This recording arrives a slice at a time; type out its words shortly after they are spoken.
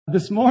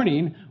This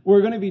morning,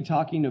 we're going to be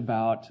talking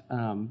about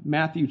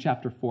Matthew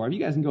chapter 4. You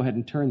guys can go ahead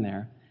and turn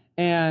there.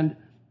 And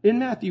in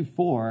Matthew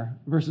 4,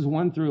 verses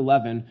 1 through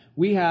 11,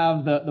 we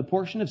have the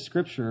portion of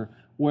Scripture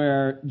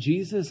where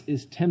Jesus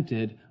is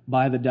tempted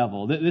by the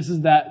devil. This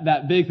is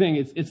that big thing.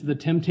 It's the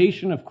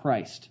temptation of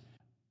Christ.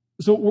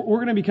 So we're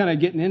going to be kind of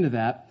getting into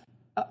that.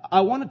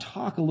 I want to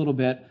talk a little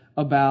bit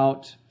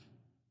about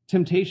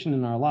temptation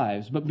in our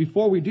lives. But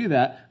before we do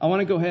that, I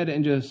want to go ahead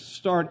and just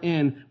start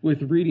in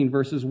with reading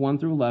verses 1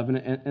 through 11,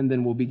 and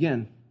then we'll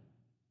begin.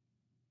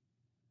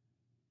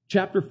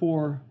 Chapter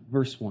 4,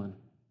 verse 1.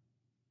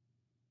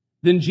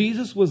 Then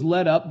Jesus was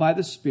led up by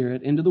the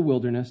Spirit into the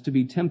wilderness to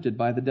be tempted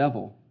by the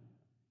devil.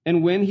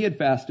 And when he had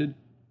fasted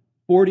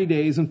 40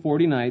 days and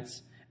 40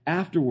 nights,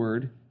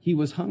 afterward he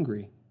was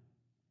hungry.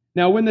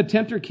 Now when the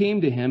tempter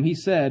came to him, he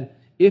said,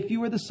 "If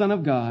you are the Son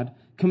of God,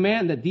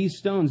 command that these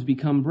stones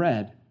become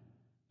bread."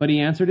 But he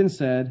answered and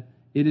said,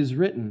 "It is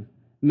written,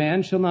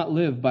 man shall not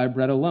live by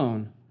bread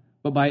alone,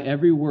 but by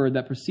every word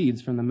that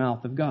proceeds from the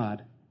mouth of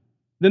God."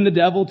 Then the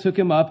devil took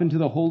him up into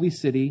the holy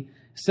city,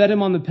 set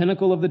him on the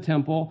pinnacle of the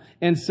temple,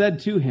 and said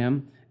to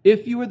him,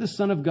 "If you are the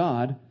Son of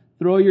God,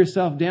 throw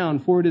yourself down,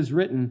 for it is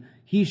written,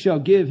 he shall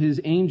give his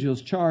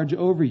angels charge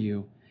over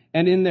you,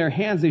 and in their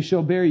hands they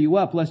shall bear you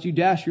up, lest you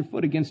dash your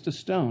foot against a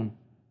stone."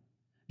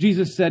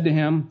 Jesus said to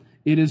him,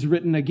 "It is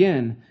written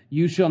again,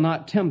 you shall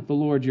not tempt the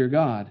Lord your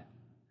God."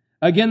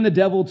 Again the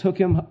devil took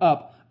him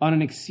up on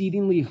an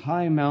exceedingly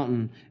high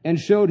mountain and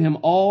showed him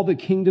all the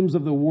kingdoms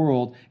of the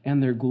world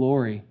and their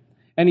glory.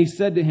 And he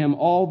said to him,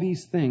 "All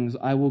these things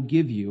I will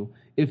give you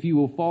if you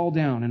will fall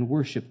down and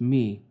worship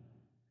me."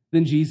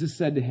 Then Jesus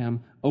said to him,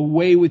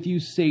 "Away with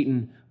you,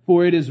 Satan,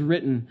 for it is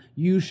written,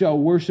 you shall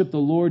worship the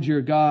Lord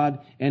your God,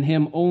 and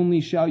him only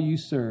shall you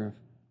serve."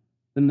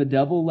 Then the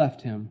devil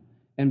left him,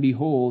 and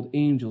behold,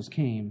 angels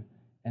came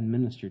and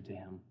ministered to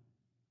him.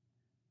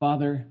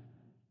 Father,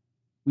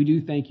 we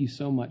do thank you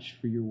so much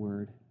for your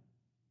word.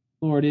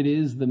 Lord, it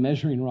is the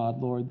measuring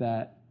rod, Lord,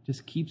 that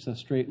just keeps us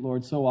straight,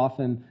 Lord. So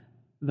often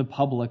the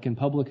public and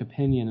public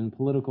opinion and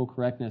political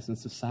correctness and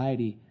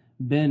society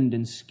bend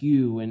and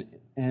skew,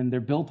 and they're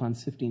built on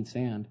sifting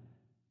sand.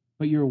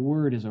 But your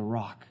word is a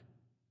rock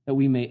that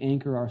we may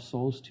anchor our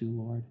souls to,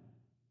 Lord.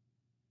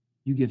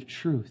 You give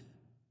truth,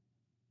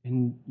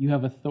 and you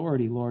have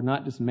authority, Lord,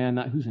 not just man,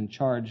 not who's in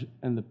charge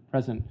in the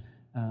present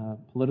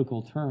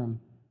political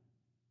term,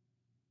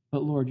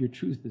 but Lord, your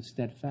truth is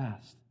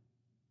steadfast.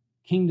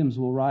 Kingdoms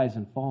will rise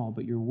and fall,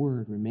 but your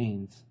word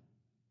remains.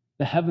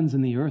 The heavens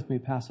and the earth may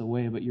pass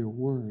away, but your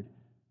word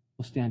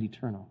will stand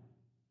eternal.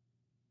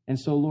 And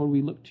so, Lord,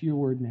 we look to your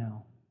word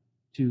now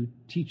to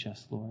teach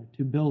us, Lord,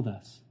 to build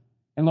us.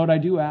 And Lord, I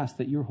do ask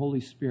that your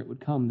Holy Spirit would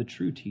come, the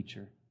true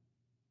teacher,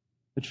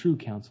 the true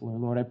counselor.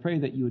 Lord, I pray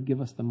that you would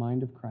give us the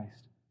mind of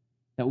Christ,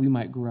 that we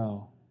might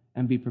grow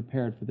and be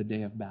prepared for the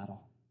day of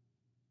battle.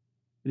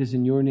 It is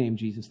in your name,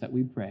 Jesus, that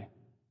we pray.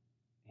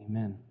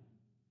 Amen.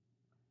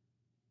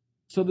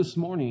 So this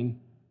morning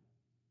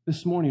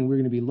we're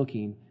going to be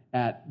looking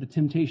at the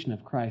temptation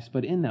of Christ,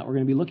 but in that we're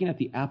going to be looking at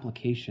the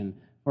application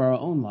for our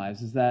own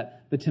lives, is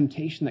that the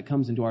temptation that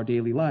comes into our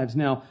daily lives.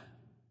 Now,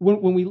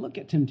 when we look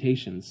at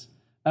temptations,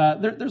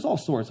 there's all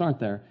sorts, aren't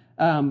there?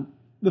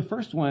 The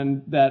first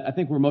one that I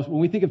think when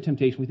we think of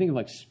temptation, we think of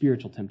like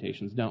spiritual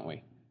temptations, don't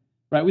we?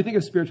 Right? We think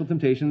of spiritual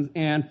temptations,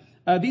 and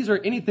these are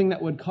anything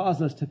that would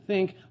cause us to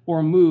think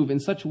or move in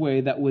such a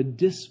way that would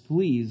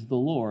displease the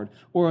Lord,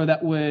 or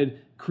that would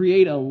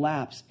create a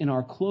lapse in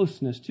our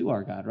closeness to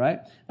our God,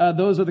 right?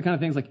 Those are the kind of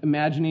things like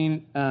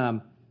imagining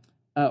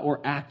or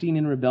acting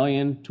in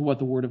rebellion to what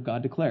the Word of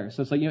God declares.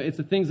 So it's like, it's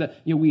the things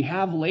that, we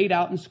have laid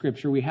out in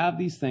Scripture. We have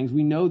these things.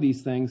 We know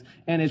these things.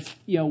 And it's,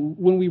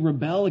 when we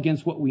rebel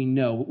against what we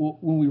know,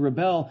 when we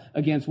rebel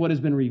against what has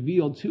been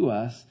revealed to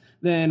us,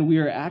 then we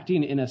are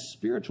acting in a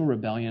spiritual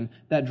rebellion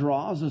that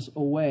draws us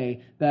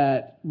away,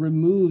 that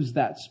removes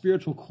that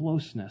spiritual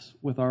closeness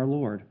with our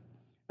Lord.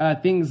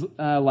 Things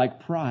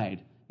like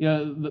pride.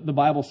 The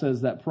Bible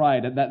says that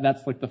pride,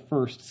 that's like the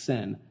first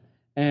sin.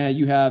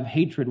 You have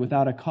hatred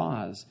without a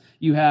cause.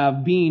 You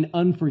have being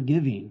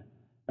unforgiving.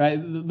 Right?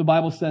 The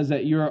Bible says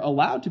that you're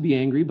allowed to be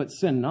angry, but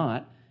sin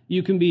not.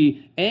 You can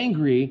be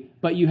angry,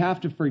 but you have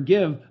to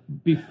forgive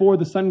before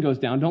the sun goes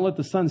down. Don't let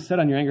the sun set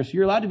on your anger. So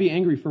you're allowed to be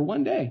angry for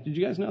one day. Did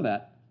you guys know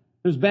that?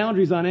 There's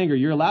boundaries on anger.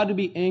 You're allowed to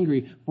be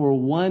angry for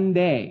one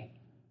day.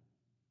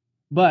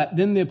 But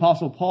then the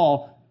Apostle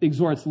Paul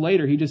exhorts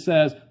later. He just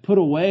says, put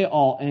away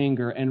all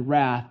anger and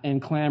wrath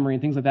and clamoring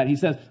and things like that. He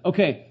says,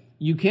 okay,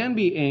 you can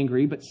be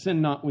angry, but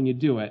sin not when you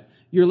do it.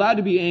 You're allowed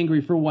to be angry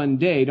for one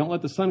day. Don't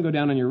let the sun go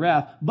down on your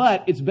wrath.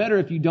 But it's better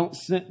if you don't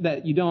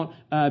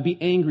be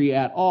angry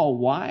at all.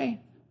 Why?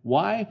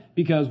 Why?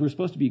 Because we're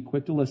supposed to be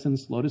quick to listen,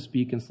 slow to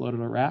speak, and slow to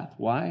wrath.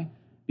 Why?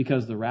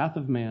 Because the wrath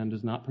of man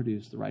does not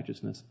produce the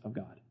righteousness of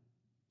God.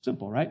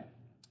 Simple, right?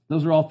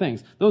 Those are all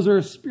things. Those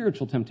are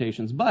spiritual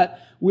temptations. But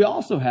we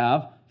also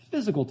have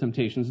physical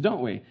temptations,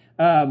 don't we?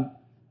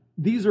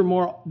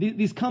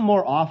 these come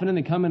more often, and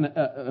they come in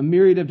a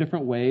myriad of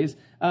different ways.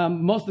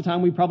 Most of the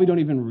time, we probably don't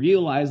even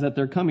realize that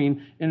they're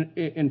coming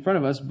in front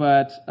of us,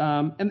 but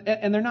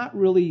and they're not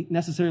really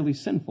necessarily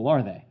sinful,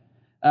 are they?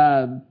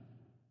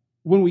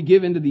 When we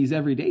give into these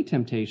everyday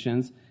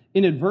temptations,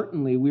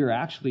 inadvertently, we are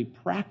actually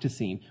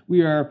practicing.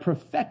 We are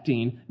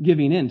perfecting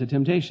giving in to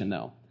temptation,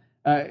 though.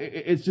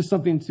 It's just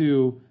something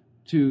to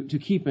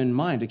keep in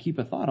mind, to keep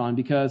a thought on,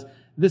 because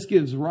this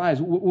gives rise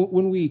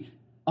when we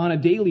on a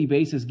daily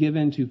basis give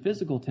in to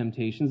physical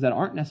temptations that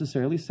aren't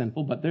necessarily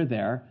sinful, but they're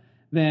there,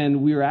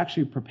 then we are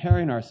actually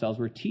preparing ourselves,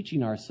 we're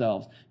teaching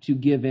ourselves to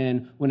give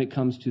in when it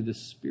comes to the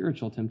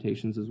spiritual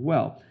temptations as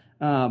well.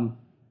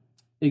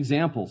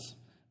 Examples.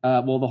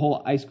 The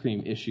whole ice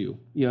cream issue,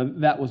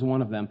 that was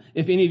one of them.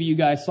 If any of you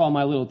guys saw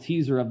my little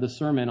teaser of the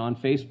sermon on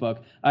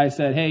Facebook, I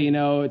said, hey,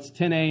 it's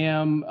 10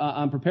 a.m.,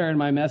 I'm preparing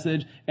my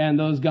message, and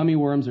those gummy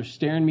worms are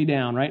staring me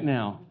down right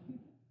now.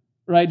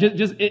 Right?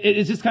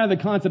 It's just kind of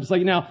the concept. It's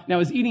like, now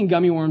is eating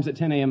gummy worms at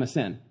 10 a.m. a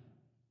sin?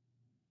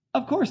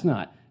 Of course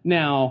not.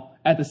 Now,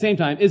 at the same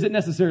time, is it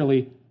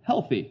necessarily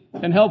healthy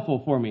and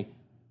helpful for me?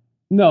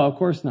 No, of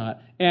course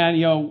not.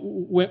 And,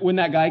 when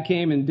that guy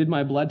came and did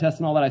my blood test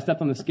and all that, I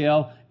stepped on the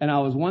scale and I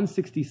was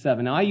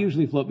 167. Now, I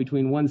usually float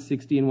between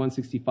 160 and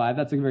 165.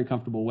 That's a very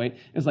comfortable weight.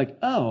 It's like,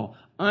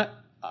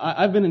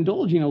 I've been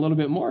indulging a little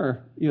bit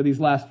more, these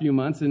last few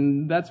months,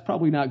 and that's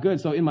probably not good.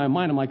 So in my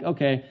mind, I'm like,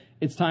 okay,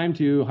 it's time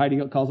to, Heidi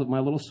calls it my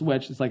little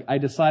switch. It's like, I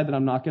decide that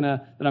I'm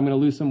going to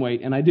lose some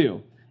weight, and I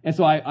do. And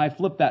so I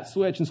flip that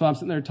switch, and so I'm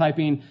sitting there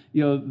typing,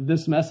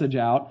 this message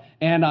out,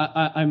 and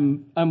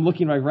I'm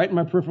looking right in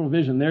my peripheral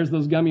vision. There's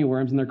those gummy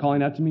worms, and they're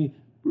calling out to me,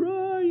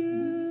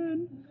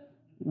 Brian,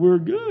 we're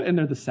good. And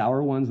they're the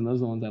sour ones, and those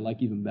are the ones I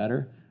like even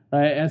better.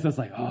 Right? And so it's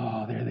like,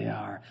 oh, there they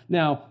are.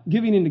 Now,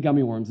 giving into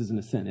gummy worms isn't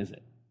a sin, is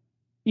it?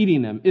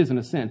 Eating them isn't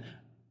a sin.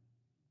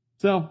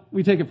 So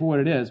we take it for what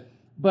it is.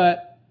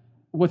 But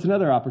what's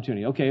another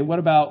opportunity? Okay, what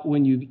about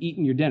when you've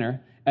eaten your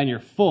dinner and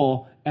you're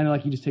full and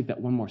you just take that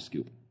one more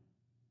scoop?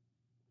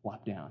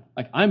 Plop down.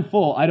 Like, I'm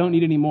full. I don't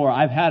need any more.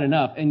 I've had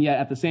enough. And yet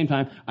at the same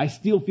time, I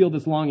still feel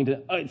this longing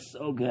to, it's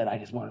so good. I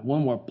just want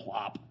one more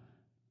plop.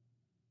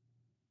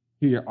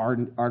 Hear your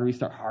arteries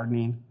start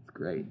hardening. It's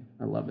great.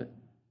 I love it.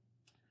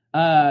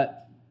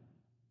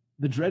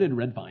 The dreaded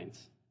red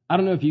vines. I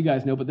don't know if you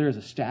guys know, but there is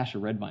a stash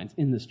of red vines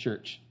in this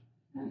church.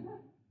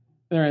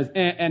 There is.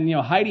 And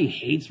Heidi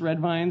hates red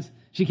vines.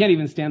 She can't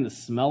even stand the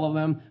smell of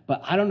them.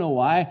 But I don't know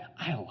why.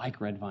 I like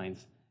red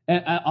vines.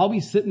 And I'll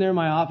be sitting there in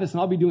my office, and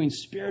I'll be doing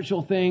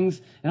spiritual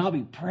things, and I'll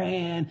be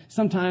praying.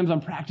 Sometimes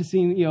I'm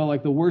practicing,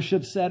 like the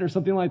worship set or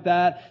something like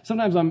that.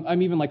 Sometimes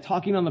I'm even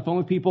talking on the phone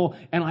with people,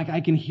 and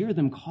I can hear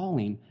them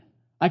calling.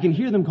 I can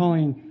hear them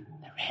calling,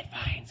 the red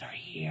vines are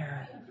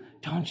here.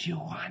 Don't you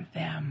want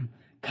them?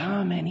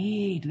 Come and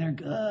eat. They're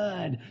good.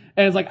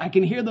 And it's like I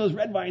can hear those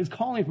red vines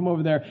calling from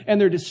over there, and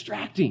they're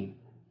distracting.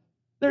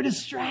 They're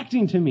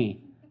distracting to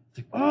me. It's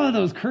like, oh,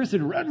 those cursed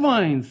red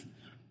vines,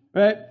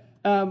 right?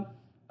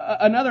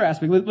 Another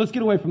aspect, let's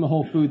get away from the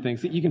whole food thing.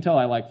 So you can tell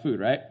I like food,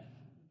 right?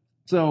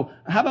 So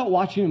how about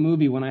watching a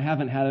movie when I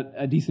haven't had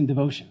a decent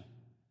devotion?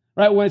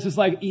 Right? When it's just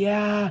like,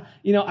 I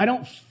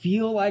don't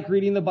feel like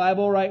reading the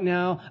Bible right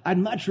now. I'd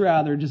much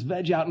rather just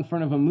veg out in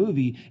front of a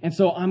movie. And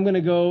so I'm going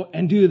to go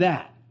and do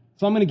that.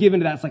 So I'm going to give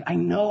into that. It's like, I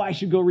know I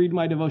should go read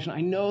my devotion. I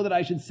know that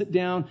I should sit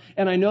down.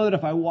 And I know that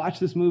if I watch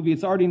this movie,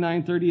 it's already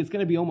 9:30. It's going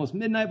to be almost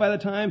midnight by the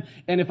time.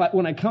 And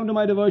when I come to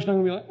my devotion,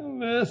 I'm going to be like,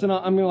 this, and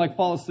I'm going to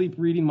fall asleep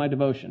reading my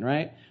devotion,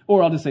 right?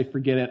 Or I'll just say,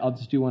 forget it. I'll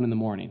just do one in the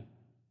morning.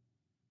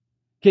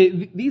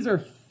 Okay, these are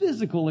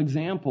physical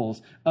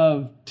examples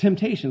of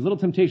temptations, little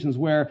temptations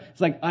where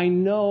it's like, I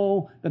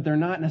know that they're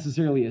not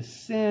necessarily a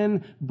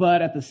sin,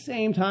 but at the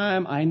same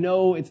time, I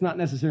know it's not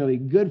necessarily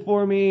good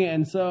for me.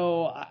 And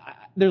so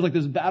there's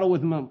this battle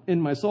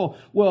in my soul.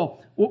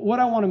 Well, what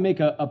I want to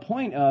make a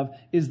point of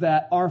is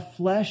that our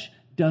flesh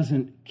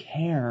doesn't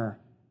care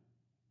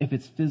if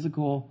it's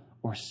physical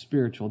or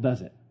spiritual,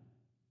 does it?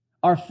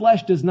 Our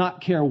flesh does not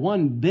care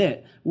one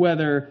bit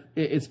whether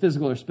it's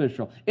physical or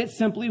spiritual. It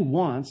simply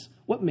wants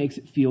what makes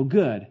it feel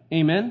good.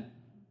 Amen?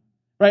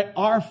 Right?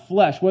 Our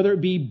flesh, whether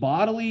it be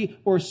bodily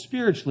or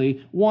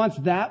spiritually, wants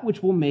that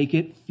which will make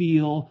it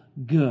feel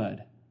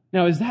good.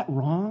 Now, is that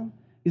wrong?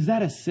 Is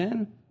that a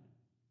sin?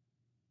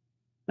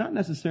 Not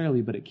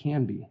necessarily, but it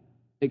can be.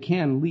 It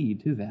can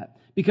lead to that.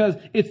 Because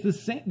it's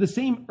the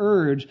same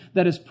urge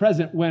that is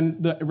present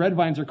when the red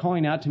vines are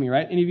calling out to me,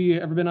 right? Any of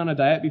you ever been on a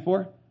diet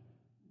before?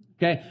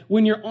 Okay,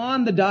 when you're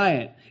on the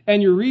diet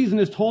and your reason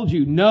has told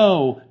you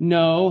no,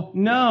 no,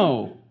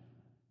 no,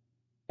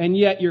 and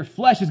yet your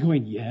flesh is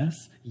going,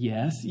 yes,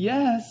 yes,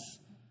 yes,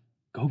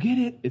 go get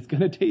it. It's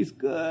going to taste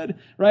good,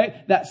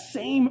 right? That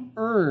same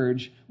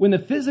urge, when the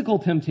physical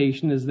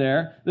temptation is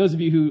there, those of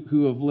you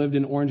who have lived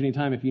in Orange any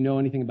time, if you know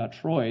anything about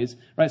Troy's,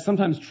 right?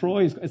 Sometimes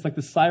Troy's, it's like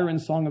the siren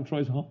song of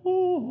Troy's,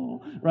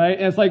 oh, right?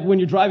 And it's like when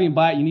you're driving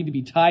by it, you need to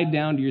be tied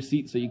down to your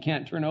seat so you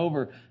can't turn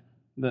over.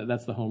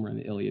 That's the Homer and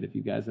the Iliad, if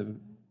you guys have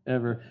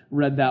ever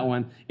read that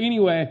one.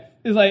 Anyway,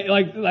 it's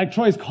like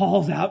Troy's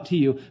calls out to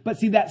you. But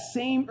see, that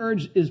same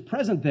urge is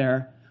present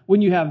there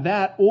when you have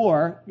that,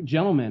 or,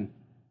 gentlemen,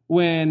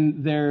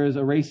 when there's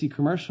a racy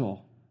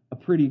commercial, a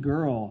pretty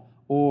girl,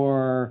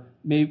 or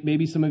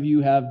maybe some of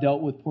you have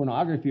dealt with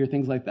pornography or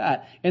things like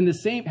that. And the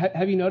same,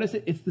 have you noticed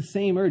it? It's the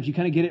same urge. You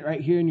kind of get it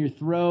right here in your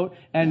throat,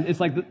 and it's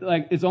like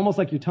it's almost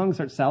like your tongue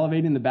starts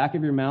salivating in the back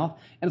of your mouth.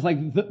 And it's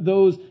like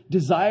those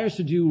desires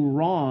to do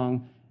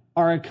wrong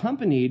are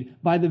accompanied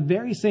by the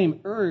very same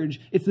urge.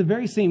 It's the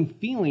very same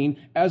feeling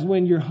as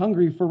when you're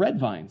hungry for red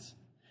vines.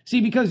 See,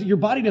 because your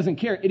body doesn't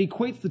care. It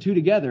equates the two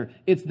together.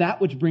 It's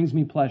that which brings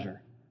me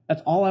pleasure.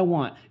 That's all I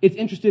want. It's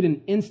interested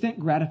in instant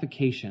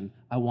gratification.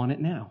 I want it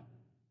now.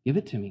 Give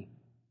it to me.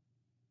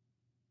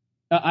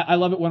 I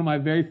love it. One of my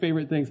very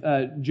favorite things,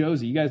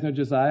 Josie. You guys know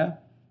Josiah?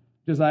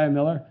 Josiah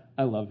Miller?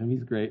 I love him.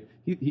 He's great.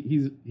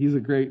 He's a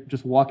great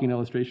just walking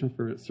illustration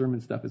for sermon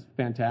stuff. It's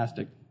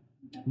fantastic.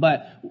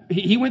 But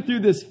he went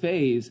through this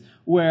phase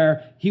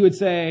where he would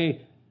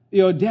say,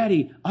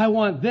 Daddy, I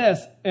want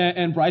this.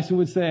 And Bryson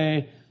would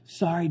say,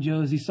 sorry,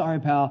 Josie, sorry,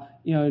 pal.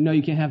 No,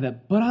 you can't have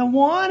that. But I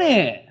want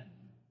it.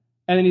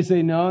 And then he'd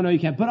say, no, you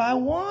can't. But I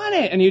want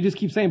it. And he'd just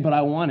keep saying, but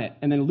I want it.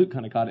 And then Luke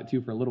kind of caught it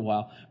too for a little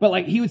while.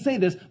 But he would say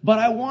this, but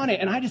I want it.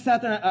 And I just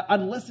sat there and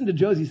I'd listen to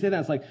Josie say that.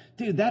 It's like,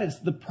 dude, that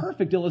is the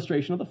perfect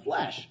illustration of the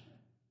flesh.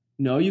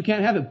 No, you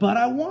can't have it. But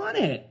I want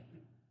it.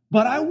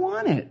 But I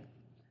want it.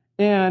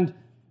 And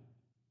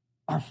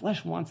our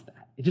flesh wants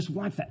that. It just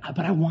wants that.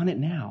 But I want it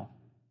now.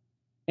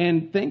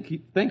 And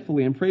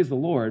thankfully, and praise the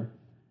Lord,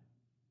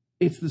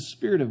 it's the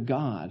Spirit of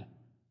God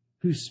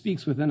who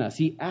speaks within us.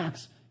 He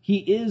acts. He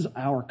is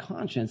our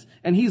conscience.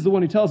 And he's the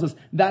one who tells us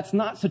that's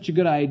not such a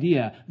good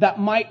idea. That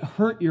might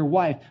hurt your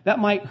wife. That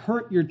might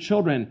hurt your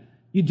children.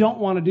 You don't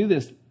want to do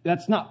this.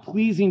 That's not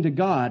pleasing to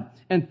God.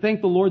 And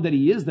thank the Lord that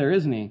he is there,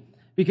 isn't he?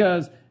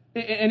 Because,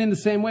 and in the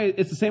same way,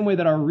 it's the same way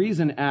that our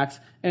reason acts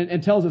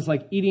and tells us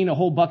like eating a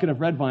whole bucket of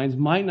red vines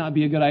might not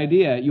be a good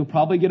idea. You'll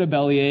probably get a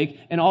bellyache,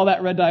 and all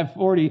that red dye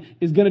 40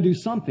 is going to do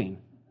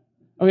something.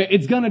 Okay,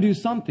 it's going to do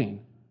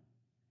something.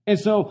 And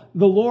so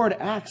the Lord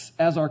acts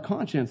as our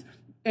conscience.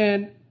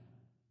 And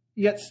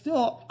yet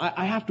still,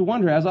 I have to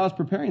wonder, as I was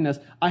preparing this,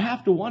 I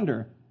have to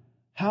wonder,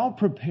 how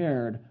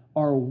prepared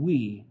are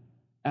we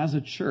as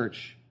a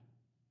church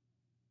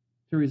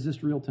to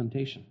resist real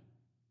temptation?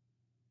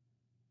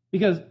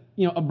 Because,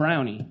 a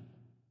brownie,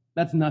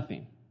 that's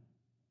nothing.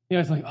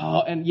 It's like,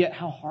 and yet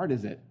how hard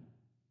is it?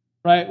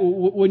 Right?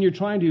 When you're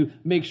trying to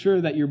make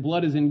sure that your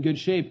blood is in good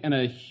shape and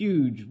a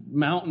huge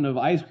mountain of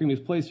ice cream is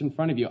placed in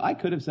front of you, I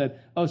could have said,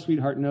 oh,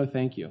 sweetheart, no,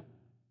 thank you.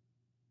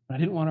 But I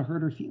didn't want to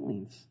hurt her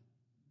feelings.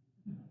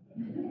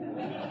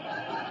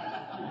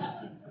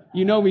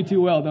 You know me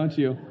too well, don't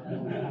you?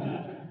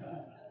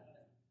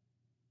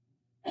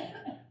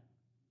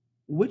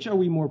 Which are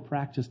we more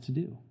practiced to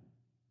do?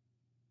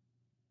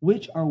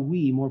 Which are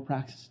we more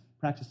practiced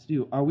to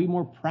do? Are we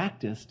more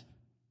practiced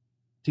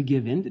to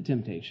give in to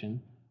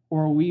temptation,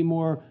 or are we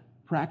more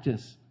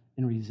practiced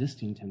in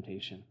resisting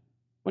temptation?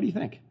 What do you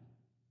think?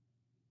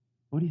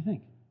 What do you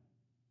think?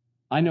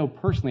 I know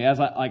personally, as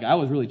I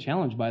was really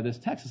challenged by this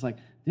text, it's like,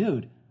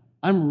 dude,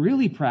 I'm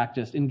really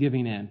practiced in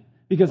giving in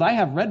because I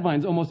have red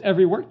vines almost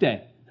every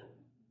workday.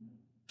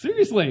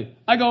 Seriously.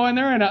 I go in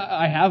there and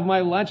I have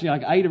my lunch.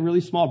 I eat a really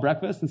small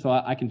breakfast, and so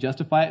I can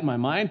justify it in my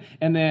mind.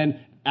 And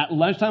then at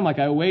lunchtime,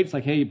 I wait. It's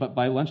like, hey, but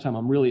by lunchtime,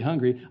 I'm really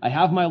hungry. I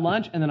have my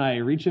lunch, and then I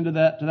reach into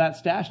that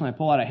stash, and I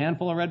pull out a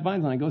handful of red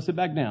vines, and I go sit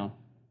back down.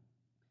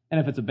 And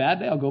if it's a bad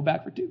day, I'll go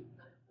back for 2.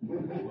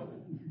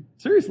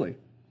 Seriously.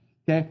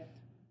 Okay?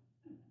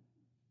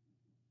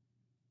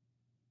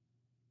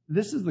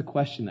 This is the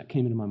question that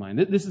came into my mind.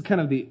 This is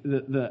kind of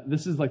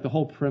this is like the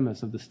whole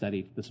premise of the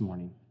study this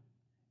morning.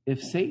 If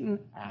Satan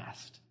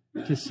asked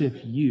to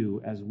sift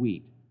you as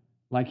wheat,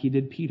 like he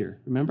did Peter,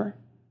 remember?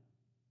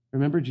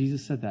 Remember,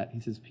 Jesus said that.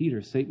 He says,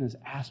 Peter, Satan has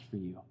asked for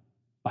you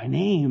by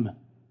name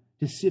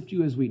to sift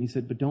you as wheat. And he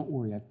said, but don't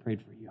worry, I've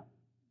prayed for you.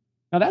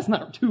 Now, that's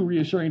not too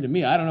reassuring to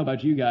me. I don't know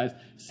about you guys.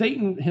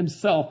 Satan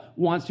himself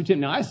wants to tempt.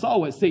 Now, I saw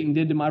what Satan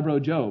did to my bro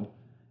Job.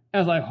 And I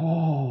was like,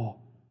 oh.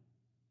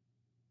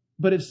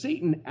 But if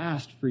Satan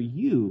asked for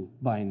you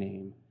by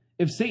name,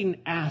 if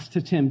Satan asked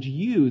to tempt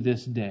you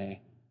this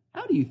day,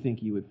 how do you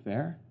think you would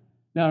fare?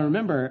 Now,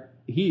 remember,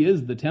 he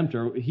is the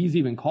tempter. He's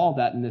even called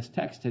that in this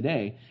text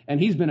today. And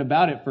he's been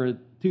about it for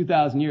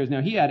 2,000 years.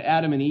 Now, he had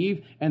Adam and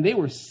Eve, and they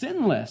were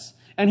sinless.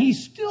 And he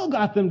still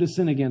got them to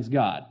sin against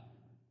God.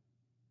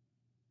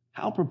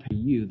 How prepare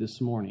you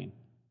this morning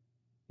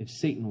if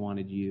Satan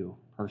wanted you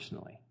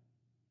personally?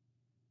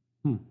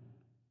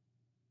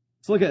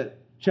 Let's look at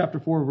chapter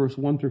 4, verse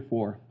 1 through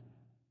 4.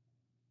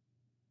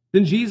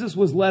 Then Jesus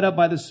was led up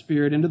by the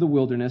Spirit into the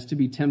wilderness to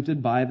be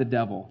tempted by the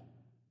devil.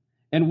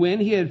 And when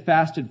he had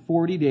fasted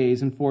 40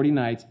 days and 40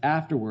 nights,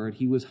 afterward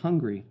he was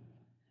hungry.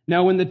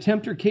 Now when the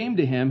tempter came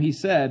to him, he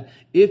said,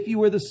 if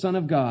you are the Son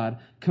of God,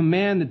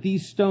 command that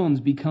these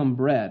stones become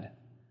bread.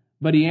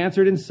 But he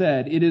answered and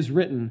said, "It is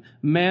written,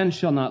 man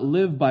shall not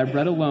live by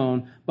bread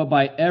alone, but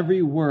by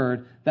every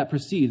word that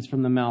proceeds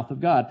from the mouth of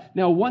God."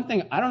 Now, one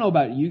thing, I don't know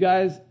about you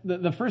guys,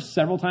 the first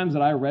several times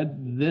that I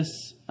read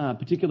this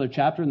particular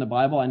chapter in the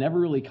Bible, I never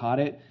really caught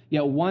it.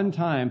 Yet one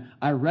time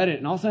I read it,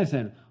 and all of a sudden I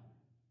said,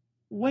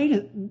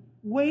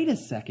 wait a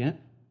second.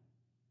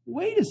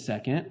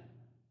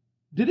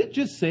 Did it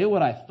just say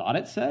what I thought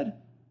it said?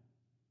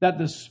 That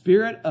the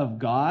Spirit of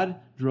God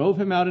drove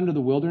him out into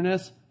the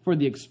wilderness for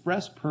the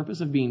express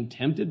purpose of being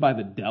tempted by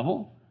the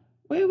devil?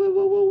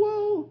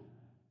 Whoa.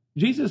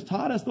 Jesus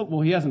taught us,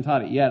 he hasn't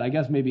taught it yet. I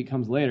guess maybe it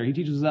comes later. He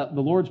teaches us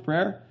the Lord's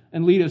Prayer,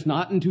 and lead us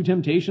not into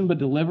temptation, but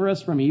deliver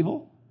us from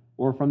evil,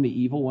 or from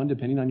the evil one,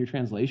 depending on your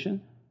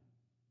translation.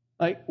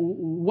 Like,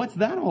 what's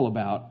that all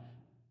about?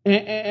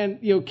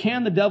 And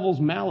can the devil's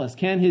malice,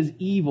 can his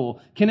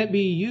evil, can it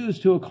be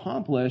used to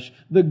accomplish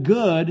the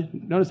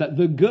good, notice that,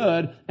 the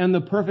good and the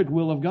perfect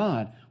will of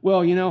God?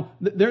 Well,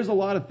 there's a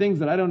lot of things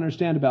that I don't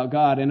understand about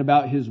God and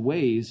about his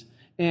ways,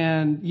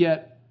 and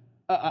yet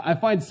I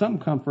find some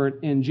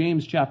comfort in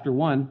James chapter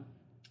 1.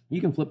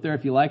 You can flip there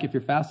if you like, if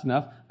you're fast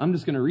enough. I'm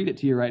just going to read it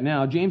to you right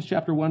now. James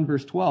chapter 1,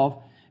 verse 12,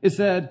 it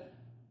said,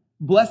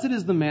 "Blessed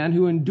is the man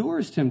who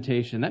endures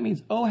temptation." That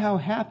means, oh, how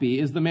happy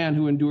is the man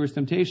who endures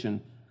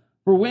temptation.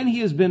 "For when he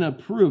has been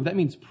approved," that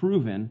means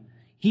proven,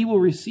 "he will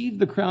receive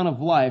the crown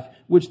of life,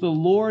 which the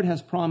Lord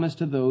has promised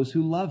to those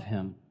who love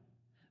him.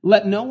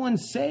 Let no one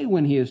say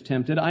when he is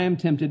tempted, 'I am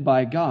tempted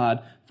by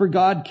God,' for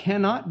God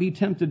cannot be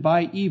tempted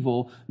by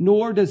evil,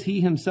 nor does he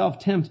himself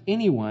tempt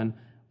anyone,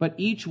 but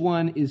each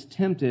one is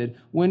tempted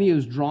when he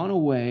is drawn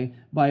away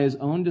by his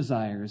own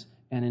desires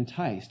and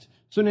enticed."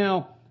 So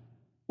now,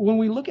 when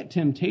we look at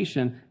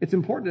temptation, it's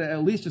important to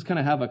at least just kind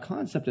of have a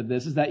concept of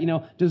this, is that,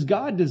 does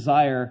God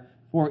desire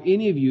for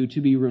any of you to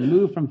be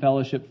removed from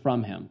fellowship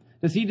from him?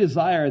 Does he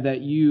desire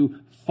that you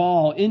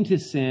fall into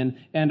sin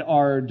and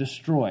are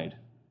destroyed?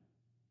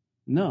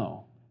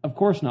 No, of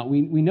course not.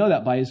 We know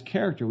that by his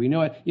character. We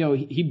know it.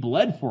 He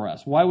bled for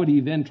us. Why would he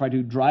then try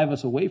to drive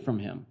us away from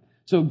him?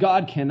 So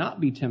God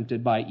cannot be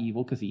tempted by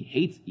evil because he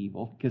hates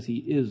evil, because he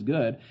is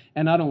good.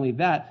 And not only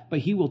that, but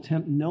he will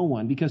tempt no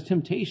one, because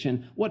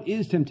temptation, what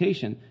is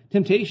temptation?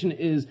 Temptation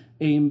is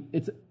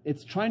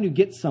it's trying to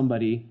get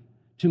somebody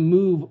to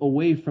move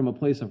away from a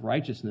place of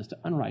righteousness to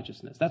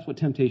unrighteousness. That's what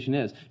temptation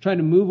is. Trying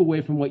to move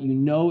away from what you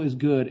know is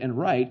good and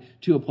right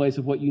to a place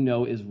of what you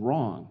know is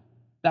wrong.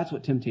 That's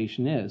what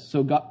temptation is.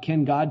 So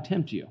can God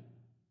tempt you?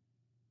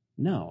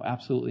 No,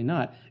 absolutely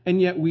not. And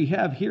yet we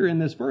have here in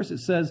this verse, it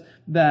says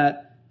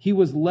that he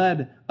was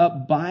led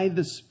up by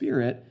the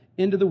Spirit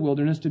into the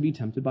wilderness to be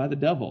tempted by the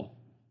devil.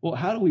 Well,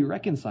 how do we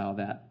reconcile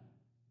that?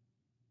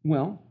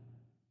 Well,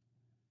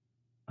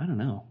 I don't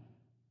know.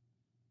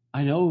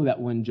 I know that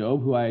when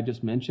Job, who I had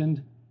just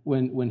mentioned,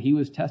 when he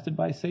was tested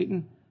by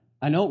Satan,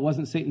 I know it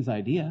wasn't Satan's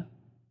idea.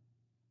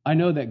 I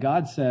know that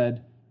God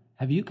said,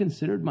 "Have you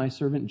considered my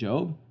servant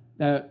Job?"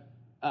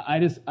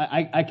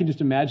 I can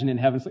just imagine in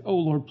heaven, it's like, "Oh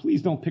Lord,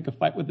 please don't pick a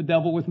fight with the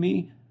devil with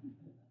me.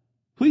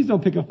 Please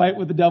don't pick a fight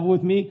with the devil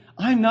with me.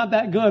 I'm not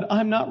that good.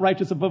 I'm not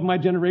righteous above my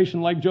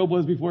generation like Job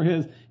was before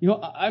his.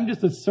 I'm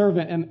just a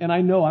servant, and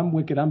I know I'm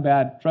wicked. I'm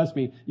bad. Trust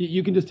me."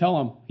 You can just tell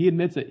him. He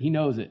admits it. He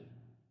knows it.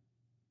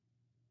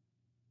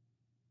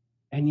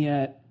 And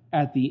yet,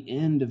 at the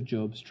end of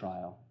Job's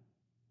trial,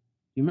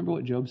 do you remember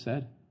what Job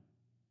said?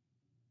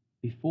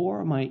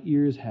 "Before my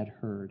ears had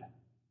heard,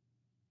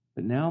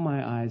 but now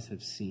my eyes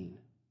have seen.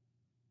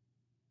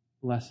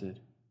 Blessed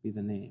be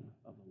the name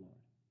of the Lord."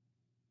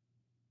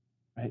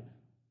 Right?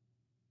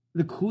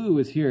 The clue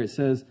is here. It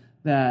says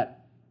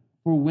that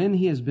for when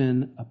he has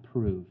been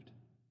approved,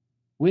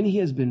 when he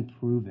has been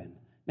proven.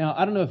 Now,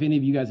 I don't know if any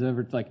of you guys have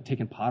ever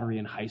taken pottery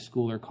in high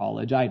school or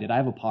college. I did. I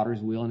have a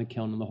potter's wheel and a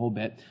kiln and the whole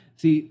bit.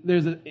 See,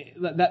 there's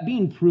that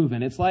being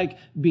proven. It's like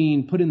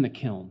being put in the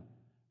kiln,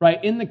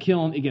 right? In the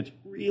kiln, it gets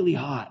really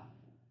hot.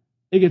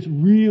 It gets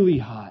really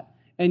hot.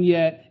 And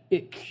yet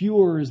it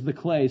cures the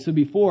clay. So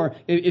before,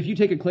 if you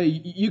take a clay,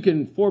 you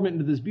can form it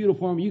into this beautiful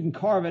form. You can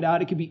carve it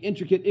out. It can be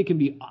intricate. It can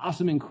be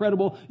awesome,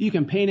 incredible. You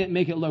can paint it and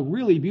make it look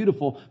really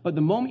beautiful. But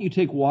the moment you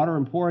take water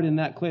and pour it in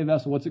that clay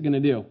vessel, what's it going to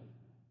do?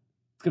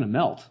 It's going to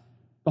melt.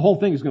 The whole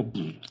thing is going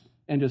to,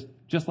 and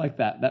just like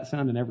that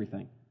sound and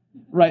everything,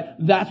 right?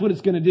 That's what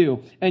it's going to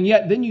do. And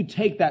yet then you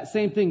take that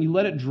same thing, you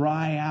let it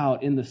dry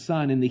out in the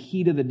sun, in the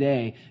heat of the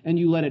day, and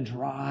you let it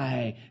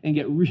dry and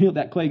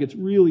that clay gets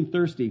really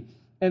thirsty.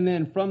 And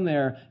then from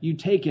there, you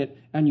take it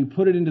and you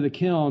put it into the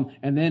kiln,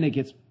 and then it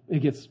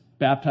gets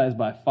baptized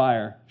by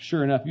fire.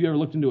 Sure enough, you ever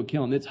looked into a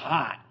kiln, it's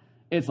hot.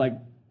 It's like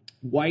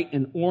white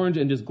and orange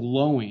and just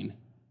glowing.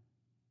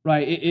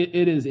 Right?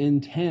 It is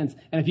intense.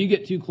 And if you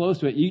get too close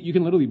to it, you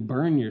can literally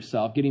burn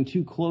yourself getting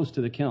too close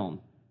to the kiln.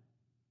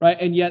 Right?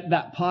 And yet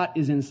that pot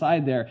is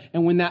inside there.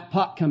 And when that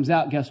pot comes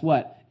out, guess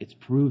what? It's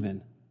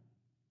proven.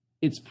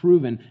 It's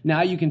proven.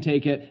 Now you can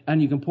take it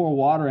and you can pour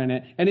water in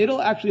it, and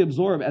it'll actually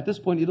absorb. At this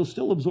point, it'll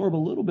still absorb a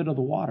little bit of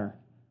the water,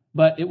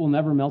 but it will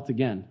never melt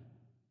again.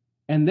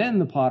 And then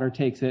the potter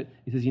takes it.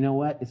 He says, "You know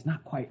what? It's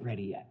not quite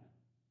ready yet.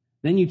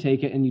 Then you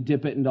take it and you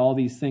dip it into all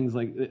these things,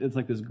 like it's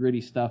like this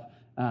gritty stuff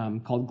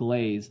called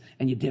glaze,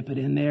 and you dip it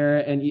in there,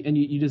 and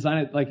you design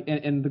it like,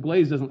 and the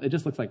glaze doesn't, it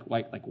just looks like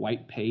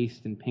white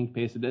paste and pink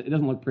paste. It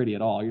doesn't look pretty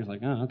at all. You're just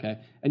like, oh, okay.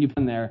 And you put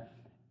it in there,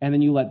 and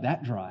then you let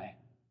that dry.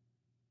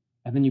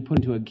 And then you put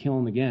it into a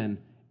kiln again,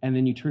 and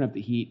then you turn up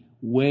the heat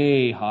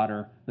way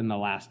hotter than the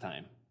last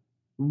time.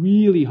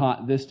 Really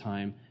hot this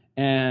time,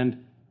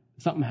 and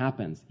something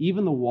happens.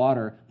 Even the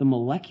water, the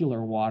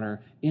molecular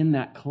water in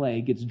that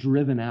clay gets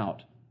driven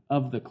out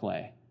of the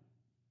clay.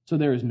 So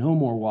there is no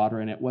more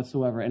water in it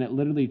whatsoever, and it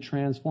literally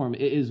transforms.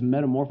 It is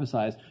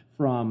metamorphosized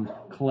from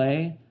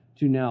clay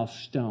to now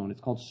stone.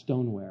 It's called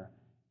stoneware.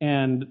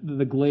 And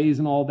the glaze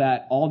and all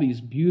that, all these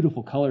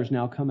beautiful colors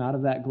now come out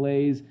of that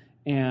glaze,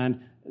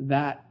 and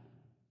that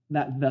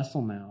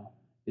vessel now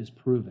is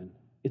proven.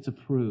 It's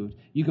approved.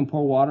 You can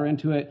pour water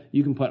into it.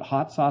 You can put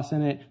hot sauce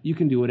in it. You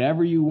can do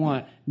whatever you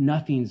want.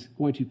 Nothing's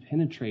going to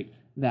penetrate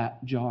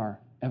that jar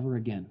ever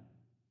again.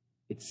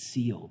 It's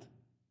sealed.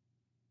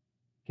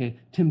 Okay,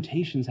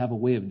 temptations have a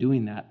way of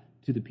doing that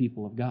to the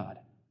people of God.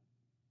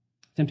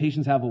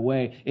 Temptations have a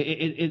way.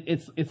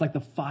 It's like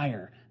the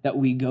fire that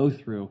we go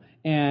through.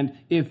 And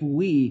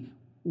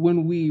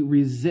when we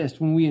resist,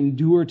 when we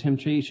endure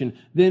temptation,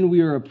 then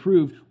we are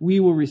approved. We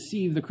will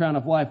receive the crown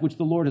of life, which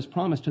the Lord has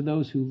promised to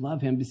those who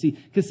love him.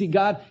 Because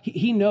God,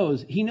 He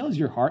knows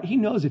your heart. He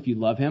knows if you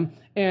love him.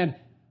 And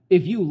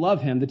if you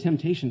love him, the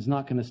temptation's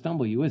not going to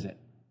stumble you, is it?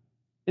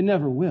 It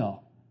never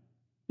will,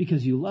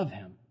 because you love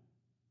him.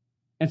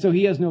 And so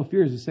he has no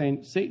fears of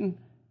saying, Satan,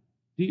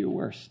 do your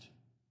worst,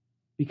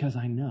 because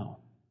I know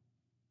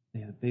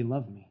they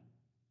love me.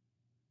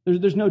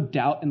 There's no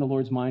doubt in the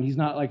Lord's mind. He's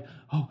not like,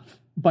 oh,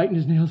 biting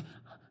his nails.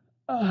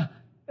 Are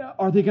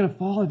they going to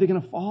fall? Are they going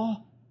to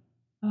fall?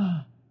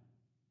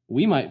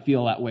 We might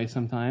feel that way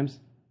sometimes,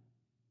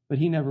 but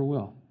he never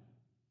will.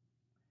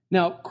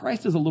 Now,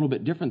 Christ is a little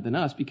bit different than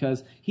us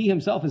because he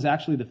himself is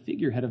actually the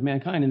figurehead of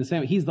mankind in the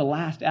same way. He's the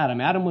last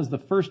Adam. Adam was the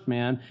first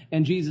man,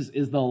 and Jesus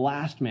is the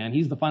last man.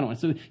 He's the final one.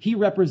 So he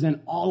represents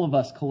all of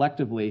us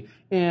collectively.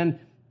 And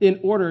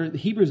in order,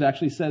 Hebrews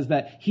actually says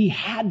that he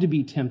had to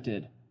be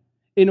tempted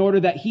in order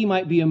that he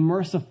might be a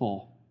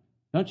merciful.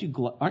 Aren't you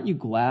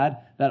glad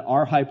that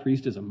our high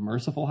priest is a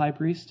merciful high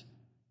priest?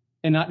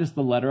 And not just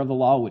the letter of the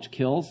law, which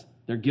kills.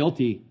 They're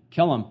guilty.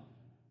 Kill them.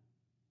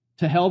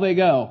 To hell they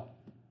go.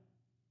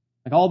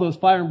 Like all those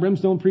fire and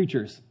brimstone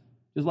preachers.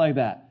 Just like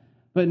that.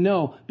 But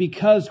no,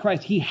 because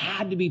Christ, he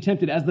had to be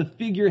tempted as the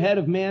figurehead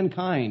of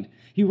mankind.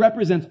 He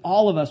represents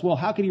all of us. Well,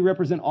 how could he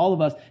represent all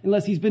of us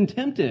unless he's been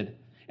tempted?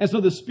 And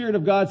so the Spirit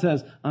of God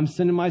says, I'm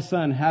sending my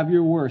son. Have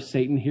your worst,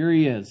 Satan. Here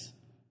he is.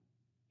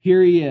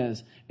 Here he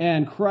is.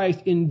 And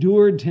Christ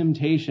endured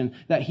temptation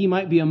that he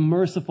might be a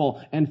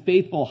merciful and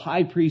faithful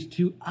high priest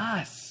to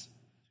us.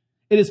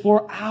 It is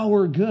for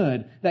our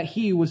good that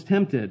he was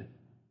tempted.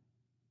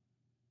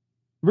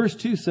 Verse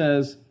 2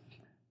 says,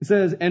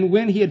 and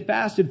when he had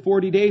fasted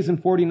 40 days and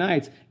 40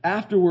 nights,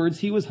 afterwards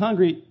he was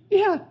hungry.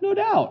 Yeah, no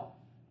doubt.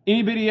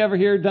 Anybody ever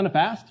here done a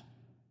fast?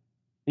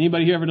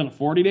 Anybody here ever done a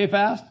 40-day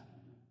fast?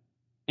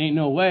 Ain't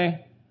no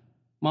way.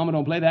 Mama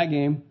don't play that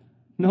game.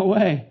 No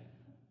way.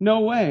 No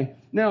way.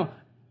 Now,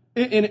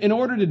 in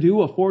order to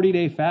do a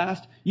 40-day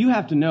fast, you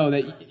have to know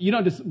that you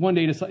don't just one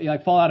day just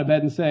like fall out of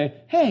bed and say,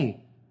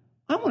 hey,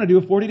 I want to do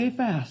a 40-day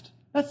fast.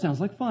 That sounds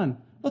like fun.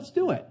 Let's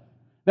do it.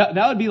 That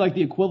would be like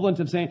the equivalent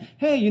of saying,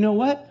 hey, you know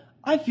what?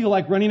 I feel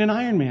like running an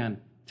Ironman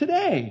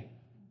today.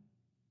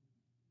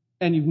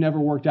 And you've never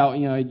worked out,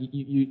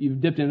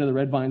 you've dipped into the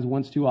red vines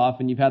once too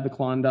often. You've had the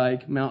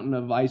Klondike mountain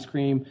of ice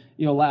cream,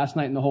 last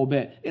night and the whole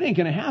bit. It ain't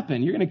going to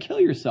happen. You're going to kill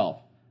yourself.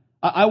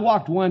 I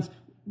walked once.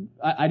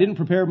 I didn't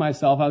prepare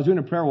myself. I was doing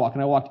a prayer walk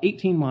and I walked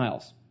 18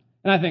 miles.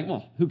 And I think,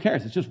 well, who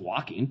cares? It's just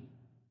walking,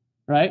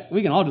 right?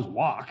 We can all just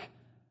walk.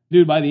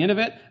 Dude, by the end of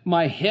it,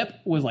 my hip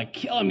was like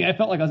killing me. I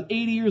felt like I was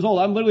 80 years old.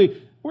 I'm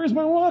literally, where's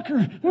my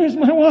walker? Where's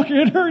my walker?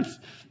 It hurts.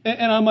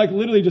 And I'm like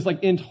literally just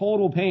like in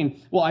total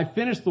pain. Well, I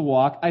finished the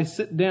walk. I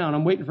sit down.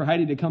 I'm waiting for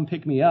Heidi to come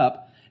pick me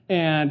up.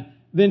 And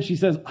then she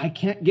says, I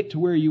can't get to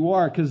where you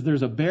are because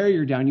there's a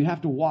barrier down. You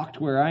have to walk to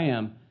where I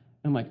am.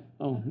 I'm like,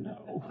 oh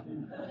no.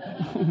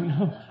 Oh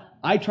no.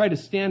 I tried to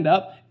stand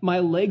up. My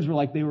legs were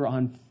like they were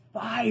on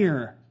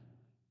fire.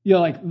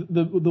 Like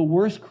the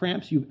worst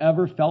cramps you've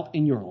ever felt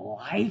in your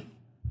life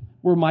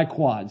were my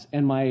quads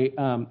and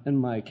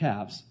my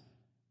calves.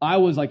 I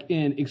was like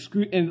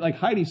and like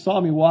Heidi saw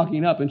me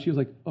walking up and she was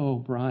like, oh,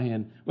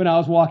 Brian, when I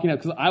was walking up,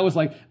 because I was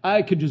like,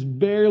 I could just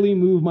barely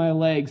move my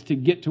legs to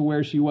get to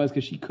where she was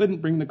because she couldn't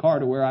bring the car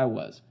to where I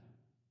was.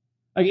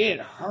 Like it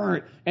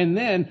hurt. And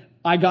then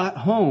I got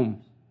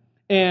home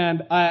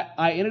and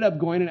I ended up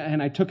going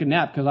and I took a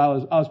nap because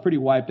I was pretty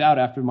wiped out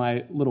after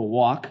my little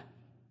walk.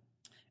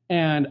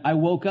 And I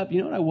woke up.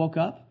 You know what I woke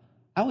up?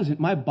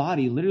 My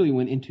body literally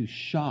went into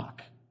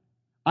shock.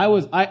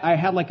 I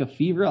had like a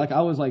fever, like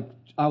I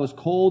was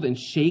cold and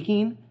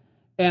shaking,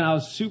 and I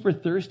was super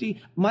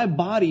thirsty. My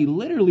body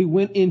literally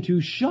went into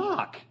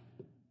shock.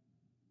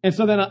 And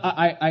so then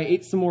I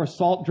ate some more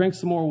salt, drank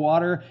some more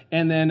water,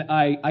 and then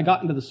I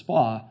got into the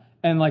spa.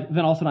 And then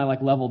all of a sudden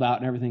I leveled out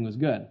and everything was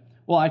good.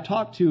 Well, I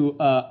talked to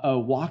a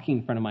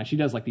walking friend of mine. She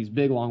does these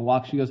big long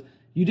walks. She goes,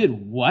 "You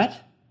did what?"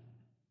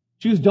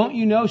 She goes, "Don't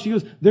you know?" She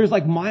goes, "There's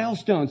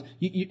milestones.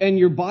 And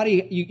your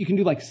body, you can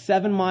do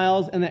 7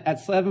 miles, and then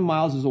at 7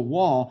 miles is a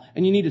wall,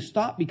 and you need to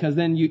stop because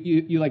then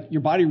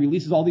your body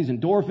releases all these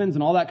endorphins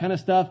and all that kind of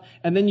stuff,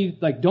 and then you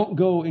don't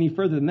go any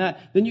further than that.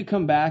 Then you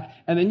come back,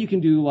 and then you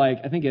can do I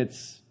think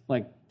it's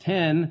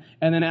 10,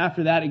 and then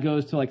after that it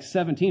goes to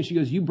 17. She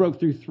goes, "You broke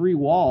through 3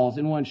 walls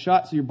in one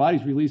shot, so your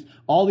body's released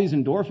all these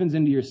endorphins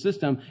into your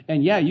system,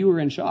 and yeah, you were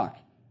in shock.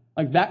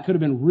 That could have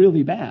been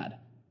really bad.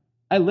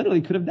 I literally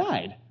could have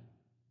died."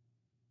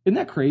 Isn't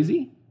that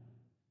crazy?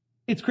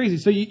 It's crazy.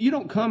 So you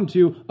don't come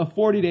to a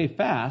 40-day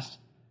fast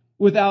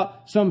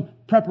without some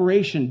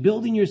preparation,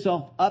 building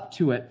yourself up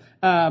to it,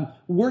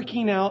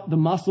 working out the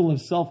muscle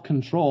of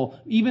self-control,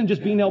 even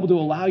just being able to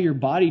allow your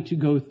body to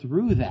go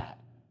through that.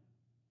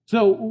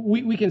 So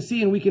we can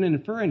see and we can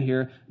infer in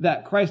here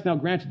that Christ, now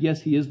granted,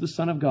 yes, he is the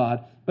Son of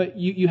God, but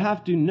you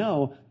have to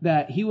know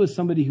that he was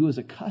somebody who was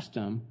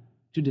accustomed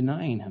to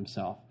denying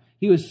himself.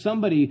 He was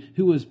somebody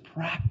who was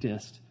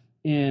practiced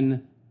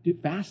in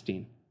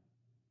fasting.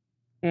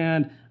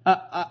 And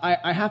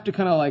I have to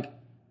kind of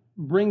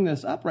bring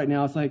this up right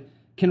now. It's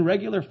can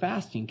regular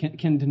fasting,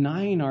 can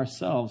denying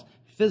ourselves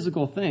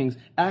physical things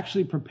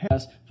actually prepare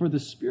us for the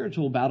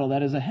spiritual battle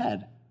that is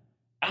ahead?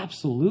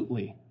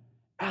 Absolutely.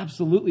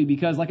 Absolutely.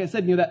 Because like I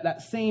said,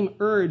 that same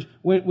urge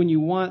when you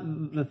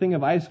want the thing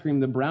of ice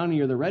cream, the brownie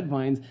or the red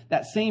vines,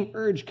 that same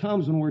urge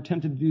comes when we're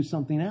tempted to do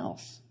something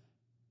else.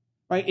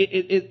 Right?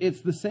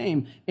 It's the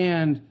same.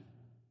 And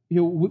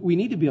we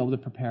need to be able to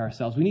prepare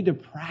ourselves. We need to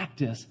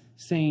practice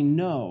saying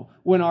no.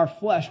 When our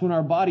flesh, when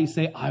our bodies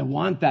say, "I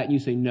want that," and you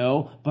say,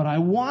 "No, but I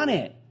want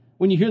it."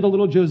 When you hear the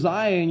little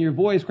Josiah in your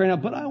voice crying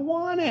out, "But I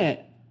want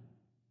it,"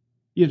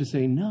 you have to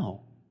say, "No,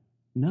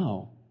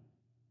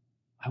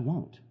 I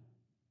won't.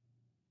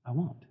 I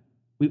won't."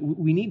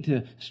 We need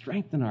to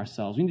strengthen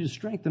ourselves. We need to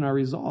strengthen our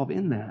resolve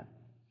in that.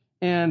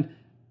 And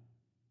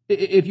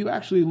if you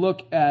actually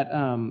look at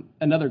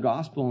another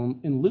gospel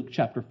in Luke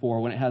chapter 4,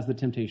 when it has the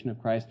temptation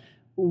of Christ,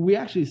 we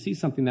actually see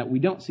something that we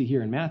don't see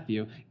here in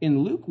Matthew. In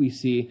Luke, we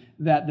see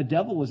that the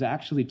devil was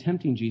actually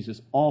tempting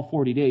Jesus all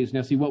 40 days.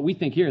 Now, see, what we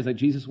think here is that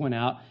Jesus went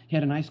out, he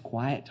had a nice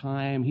quiet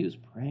time, he was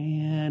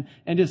praying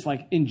and just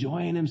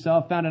enjoying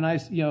himself, found a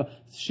nice,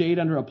 shade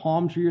under a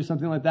palm tree or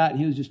something like that, and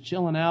he was just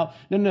chilling out.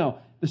 No.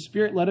 The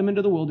Spirit led him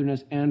into the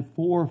wilderness, and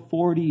for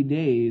 40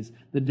 days,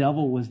 the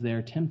devil was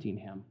there tempting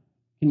him.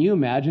 Can you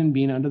imagine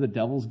being under the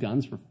devil's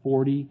guns for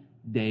 40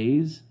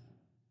 days?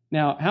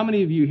 Now, how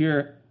many of you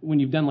here, when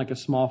you've done a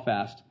small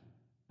fast,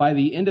 by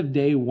the end of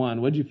day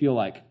 1, what did you feel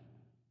like?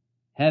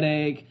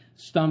 Headache,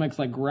 stomach's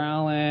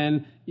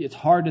growling, it's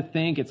hard to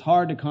think, it's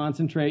hard to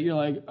concentrate. You're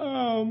like,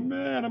 "Oh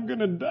man, I'm going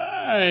to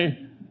die.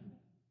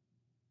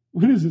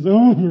 When is this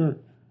over?"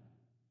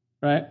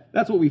 Right?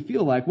 That's what we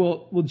feel like.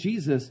 Well,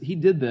 Jesus, he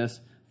did this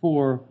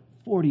for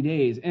 40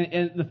 days.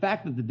 And the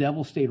fact that the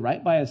devil stayed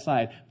right by his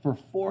side for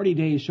 40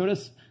 days showed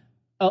us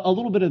a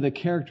little bit of the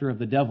character of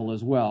the devil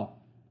as well.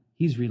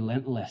 He's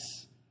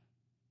relentless.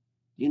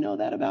 Do you know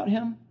that about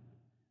him?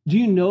 Do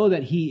you know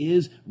that he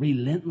is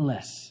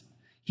relentless?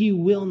 He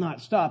will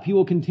not stop. He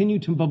will continue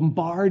to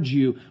bombard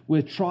you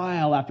with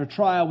trial after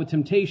trial, with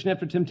temptation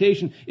after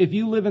temptation. If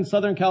you live in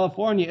Southern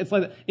California, it's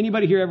like,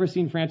 anybody here ever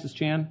seen Francis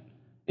Chan?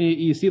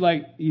 You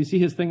see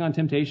his thing on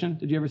temptation?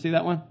 Did you ever see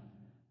that one?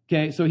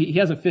 Okay, so he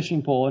has a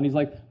fishing pole, and he's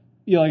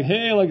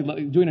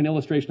hey, doing an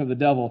illustration of the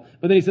devil.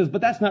 But then he says,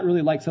 but that's not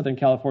really like Southern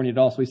California at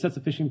all. So he sets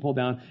the fishing pole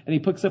down, and he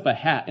picks up a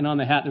hat, and on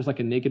the hat there's a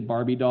naked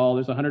Barbie doll,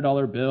 there's a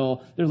 $100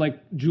 bill, there's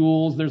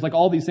jewels, there's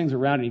all these things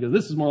around it. He goes,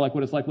 this is more like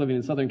what it's like living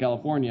in Southern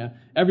California.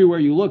 Everywhere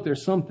you look,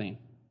 there's something.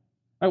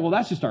 All right, well,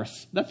 that's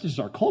just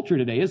our culture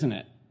today, isn't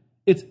it?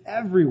 It's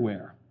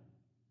everywhere.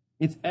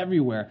 It's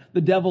everywhere.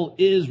 The devil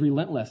is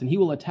relentless, and he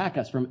will attack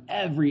us from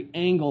every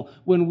angle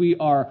when we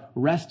are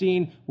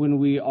resting, when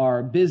we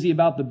are busy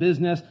about the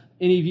business.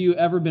 Any of you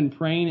ever been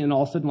praying and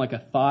all of a sudden a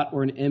thought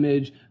or an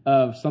image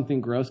of something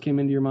gross came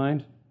into your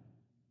mind?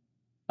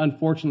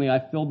 Unfortunately, I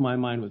filled my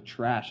mind with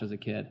trash as a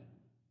kid.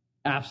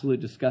 Absolute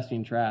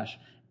disgusting trash.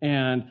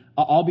 And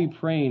I'll be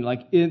praying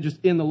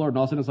in the Lord, and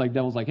all of a sudden it's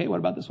devil's hey, what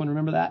about this one?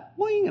 Remember that?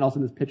 Boing! And all of a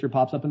sudden this picture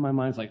pops up in my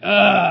mind. It's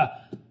ugh!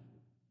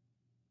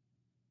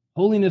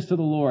 Holiness to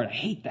the Lord. I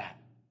hate that.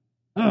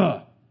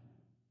 Ugh.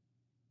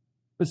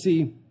 But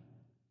see,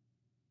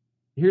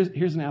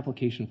 here's an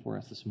application for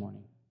us this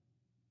morning.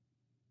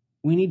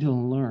 We need to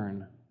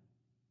learn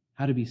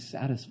how to be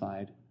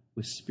satisfied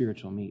with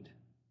spiritual meat.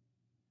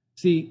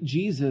 See,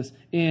 Jesus,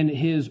 in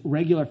his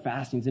regular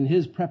fastings, in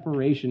his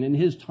preparation, in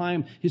his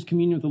time, his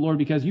communion with the Lord,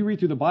 because you read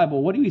through the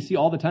Bible, what do we see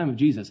all the time of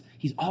Jesus?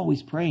 He's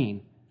always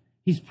praying.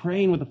 He's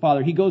praying with the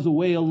Father. He goes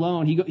away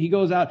alone. He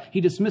goes out,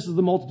 he dismisses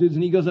the multitudes,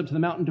 and he goes up to the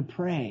mountain to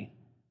pray.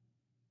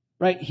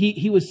 Right?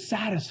 He was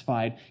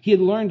satisfied. He had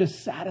learned to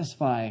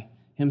satisfy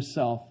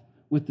himself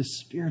with the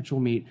spiritual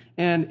meat.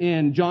 And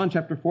in John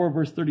chapter 4,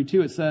 verse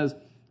 32, it says,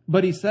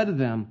 but he said to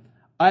them,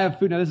 I have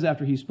food. Now this is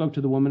after he spoke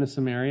to the woman of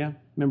Samaria.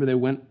 Remember they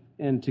went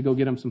and to go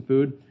get him some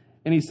food.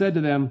 And he said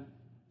to them,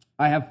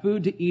 I have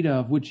food to eat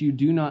of which you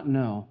do not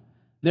know.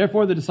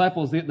 Therefore the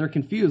disciples, they're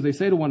confused. They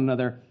say to one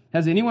another,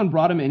 has anyone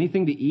brought him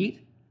anything to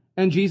eat?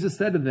 And Jesus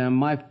said to them,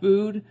 my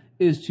food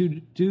is to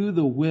do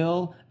the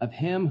will of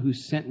him who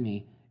sent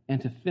me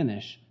and to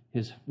finish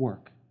his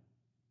work.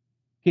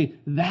 Okay,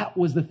 that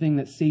was the thing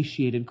that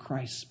satiated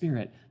Christ's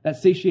spirit, that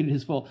satiated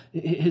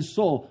his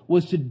soul,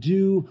 was to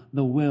do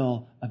the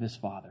will of his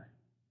Father.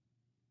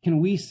 Can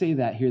we say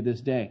that here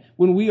this day?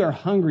 When we are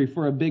hungry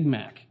for a Big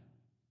Mac,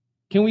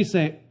 can we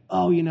say,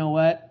 oh, you know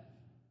what?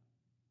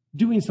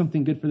 Doing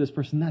something good for this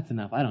person, that's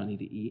enough. I don't need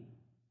to eat.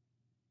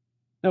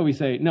 No, we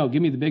say, no,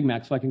 give me the Big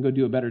Mac so I can go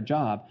do a better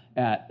job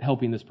at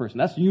helping this person.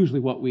 That's usually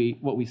what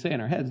we say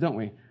in our heads, don't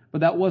we?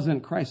 But that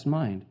wasn't Christ's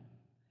mind.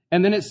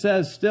 And then it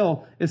says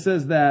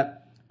that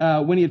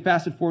when he had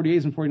fasted 40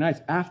 days and 40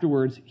 nights,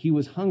 afterwards he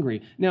was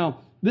hungry. Now,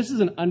 this is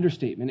an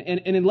understatement.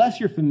 And unless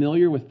you're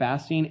familiar with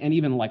fasting and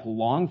even like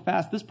long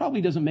fast, this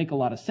probably doesn't make a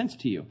lot of sense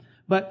to you.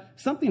 But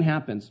something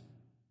happens.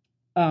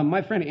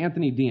 My friend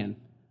Anthony Dean,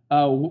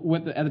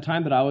 at the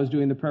time that I was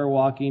doing the prayer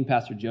walking,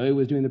 Pastor Joey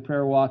was doing the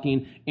prayer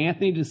walking,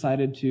 Anthony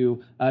decided he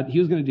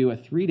was going to do a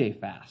 3-day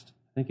fast.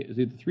 I think it was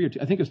either 3 or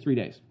 2. I think it was 3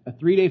 days. A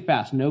 3-day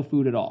fast, no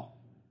food at all.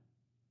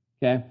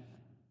 Okay?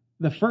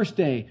 The first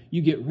day,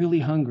 you get really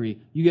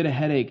hungry. You get a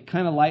headache,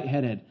 kind of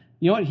lightheaded.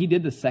 You know what he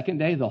did the second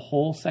day, the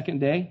whole second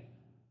day?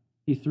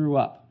 He threw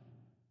up.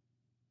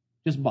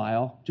 Just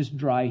bile, just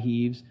dry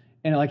heaves.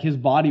 And like his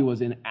body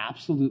was in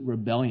absolute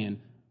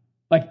rebellion.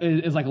 Like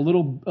it's like a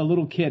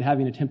little kid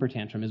having a temper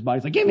tantrum. His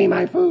body's like, give me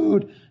my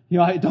food.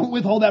 Don't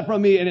withhold that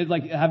from me. And it's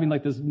like having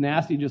like this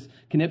nasty just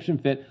conniption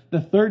fit.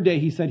 The third day,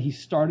 he said he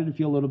started to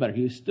feel a little better.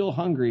 He was still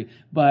hungry,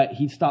 but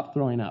he stopped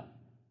throwing up.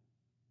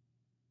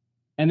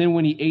 And then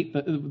when he ate,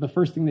 the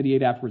first thing that he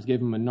ate afterwards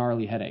gave him a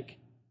gnarly headache.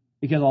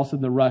 Because all of a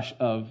sudden the rush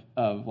of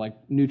like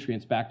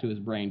nutrients back to his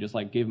brain just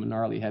like gave him a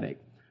gnarly headache.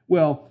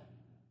 Well,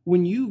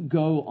 when you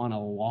go on a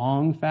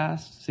long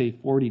fast, say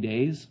 40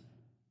 days,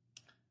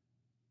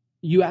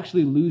 you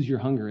actually lose your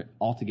hunger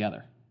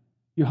altogether.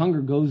 Your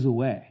hunger goes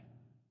away.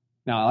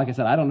 Now, like I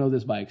said, I don't know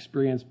this by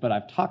experience, but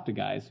I've talked to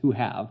guys who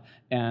have,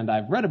 and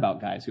I've read about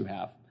guys who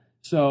have.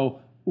 So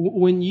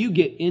when you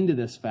get into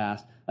this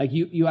fast, like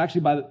you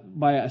actually,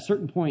 by a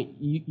certain point,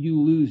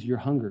 you lose your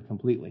hunger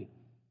completely.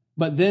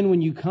 But then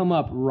when you come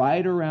up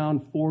right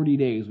around 40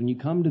 days, when you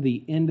come to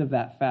the end of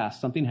that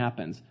fast, something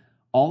happens.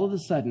 All of a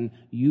sudden,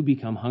 you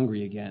become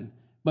hungry again.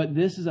 But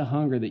this is a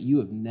hunger that you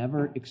have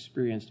never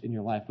experienced in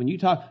your life. When you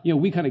talk,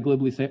 we kind of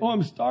glibly say, oh,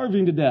 I'm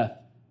starving to death.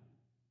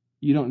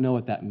 You don't know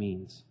what that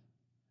means.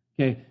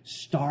 Okay,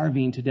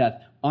 starving to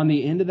death. On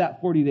the end of that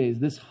 40 days,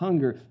 this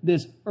hunger,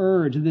 this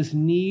urge, this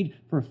need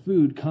for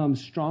food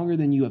comes stronger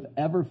than you have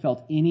ever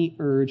felt any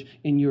urge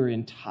in your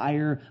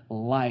entire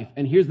life.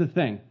 And here's the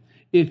thing.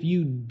 If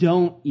you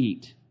don't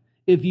eat,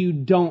 if you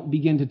don't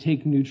begin to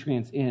take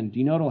nutrients in, do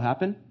you know what will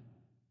happen?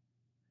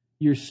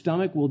 Your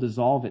stomach will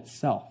dissolve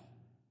itself.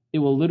 It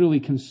will literally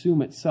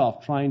consume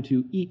itself trying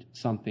to eat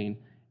something.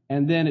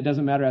 And then it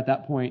doesn't matter at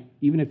that point,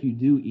 even if you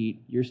do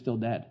eat, you're still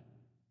dead.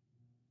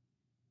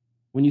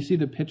 When you see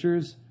the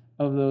pictures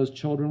of those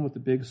children with the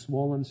big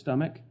swollen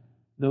stomach,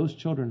 those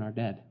children are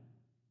dead.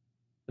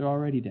 They're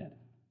already dead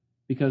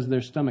because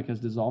their stomach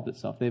has dissolved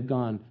itself. They've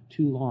gone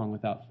too long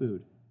without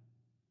food.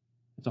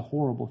 It's a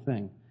horrible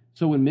thing.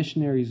 So when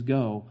missionaries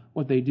go,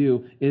 what they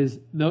do is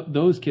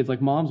those kids,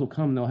 like moms will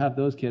come and they'll have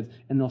those kids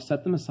and they'll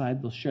set them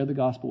aside, they'll share the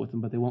gospel with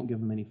them, but they won't give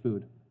them any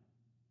food.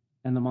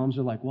 And the moms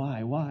are like,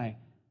 why?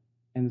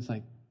 And it's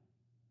like,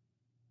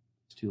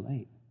 it's too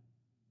late.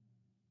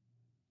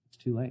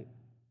 It's too late.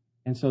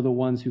 And so the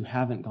ones who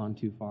haven't gone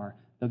too far,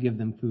 they'll give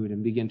them food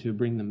and begin to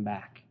bring them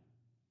back.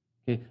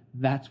 Okay,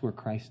 that's where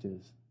Christ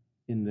is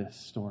in this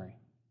story.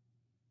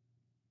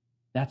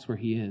 That's where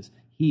he is.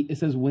 It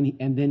says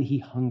and then he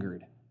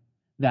hungered.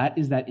 That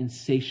is that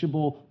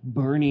insatiable,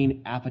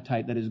 burning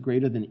appetite that is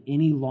greater than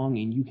any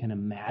longing you can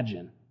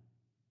imagine.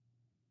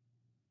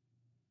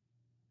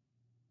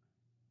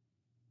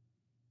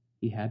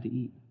 He had to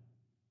eat.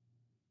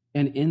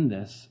 And in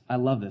this, I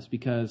love this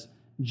because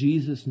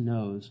Jesus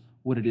knows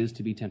what it is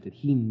to be tempted.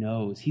 He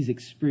knows. He's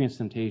experienced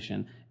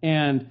temptation.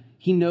 And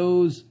he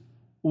knows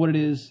what it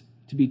is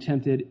to be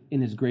tempted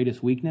in his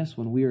greatest weakness,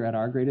 when we are at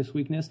our greatest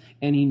weakness.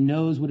 And he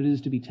knows what it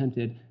is to be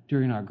tempted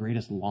during our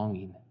greatest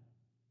longing.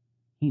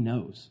 He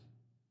knows.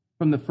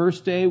 From the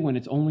first day when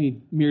it's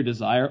only mere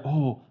desire,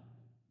 oh,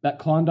 that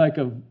Klondike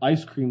of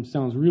ice cream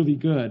sounds really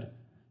good,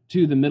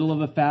 to the middle of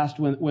the fast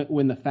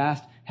when the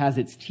fast has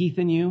its teeth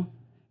in you,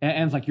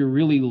 and it's like you're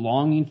really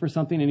longing for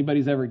something.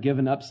 Anybody's ever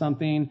given up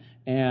something?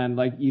 And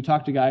like you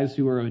talk to guys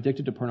who are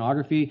addicted to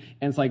pornography,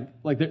 and it's like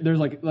there's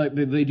like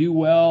they do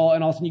well,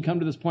 and all of a sudden you come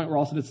to this point where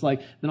all of a sudden it's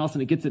like, then all of a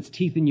sudden it gets its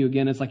teeth in you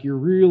again. It's like you're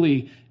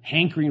really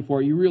hankering for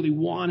it. You really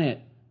want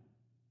it.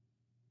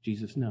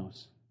 Jesus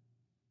knows.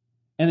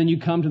 And then you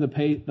come to the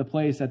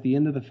place at the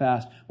end of the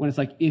fast when it's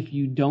like, if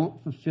you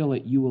don't fulfill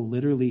it, you will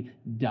literally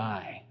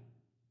die.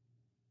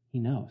 He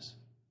knows.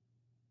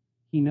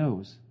 He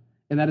knows.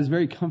 And that is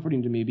very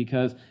comforting to me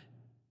because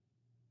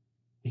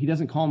He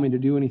doesn't call me to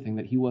do anything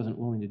that he wasn't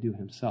willing to do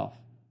himself.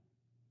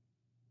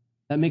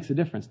 That makes a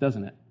difference,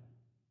 doesn't it?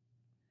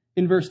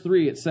 In verse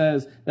 3, it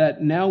says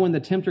that now when the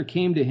tempter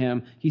came to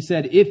him, he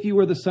said, if you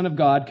are the Son of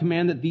God,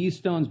 command that these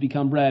stones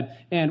become bread.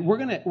 And we're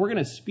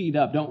gonna speed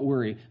up, don't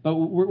worry. But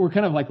we're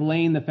kind of like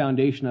laying the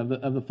foundation of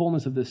the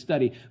fullness of this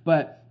study.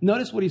 But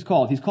notice what he's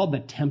called. He's called the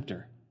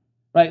tempter.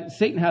 Right?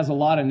 Satan has a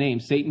lot of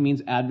names. Satan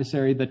means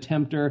adversary, the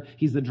tempter.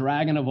 He's the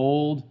dragon of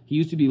old. He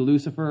used to be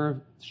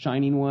Lucifer,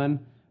 shining one.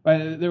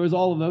 Right? There was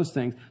all of those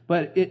things.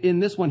 But in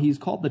this one, he's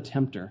called the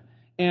tempter.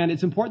 And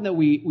it's important that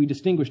we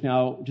distinguish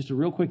now, just a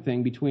real quick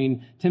thing,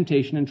 between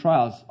temptation and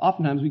trials.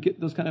 Oftentimes we get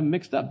those kind of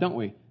mixed up, don't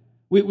we?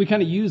 We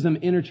kind of use them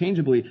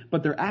interchangeably,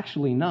 but they're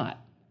actually not.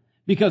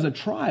 Because a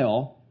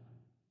trial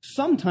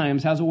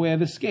sometimes has a way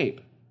of escape,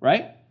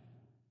 right?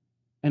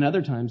 And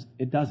other times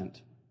it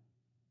doesn't.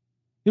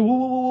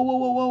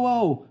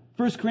 Whoa.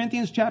 1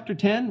 Corinthians chapter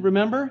 10,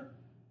 remember?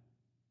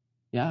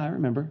 Yeah, I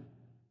remember.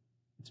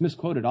 It's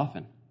misquoted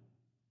often.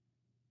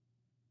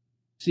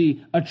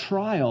 See, a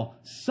trial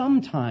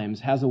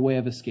sometimes has a way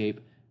of escape,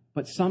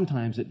 but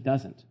sometimes it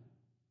doesn't.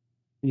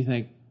 And you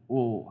think,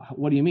 well,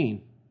 what do you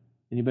mean?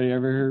 Anybody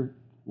ever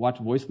watch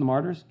Voice of the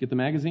Martyrs? Get the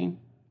magazine?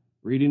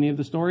 Read any of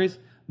the stories?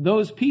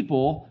 Those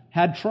people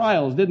had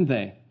trials, didn't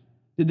they?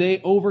 Did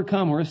they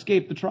overcome or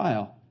escape the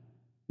trial?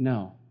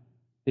 No.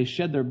 They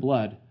shed their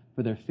blood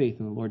for their faith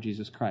in the Lord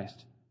Jesus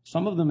Christ.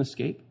 Some of them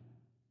escape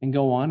and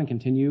go on and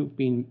continue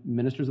being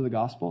ministers of the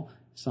gospel.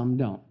 Some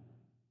don't.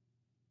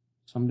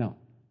 Some don't.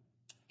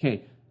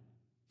 Okay,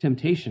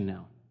 temptation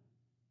now.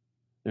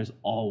 There's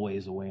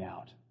always a way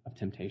out of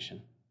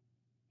temptation.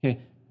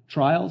 Okay,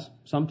 trials,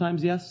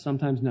 sometimes yes,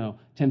 sometimes no.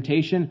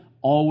 Temptation,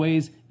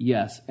 always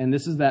yes. And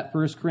this is that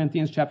 1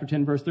 Corinthians chapter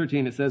 10, verse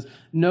 13. It says,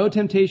 no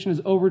temptation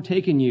has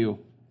overtaken you,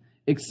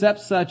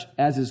 except such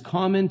as is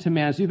common to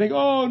man. So you think,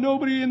 oh,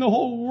 nobody in the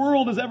whole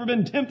world has ever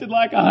been tempted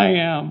like I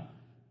am.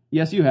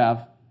 Yes, you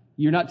have.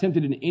 You're not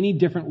tempted in any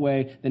different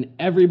way than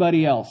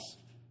everybody else.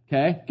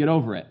 Okay, get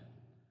over it.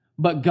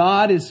 But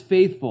God is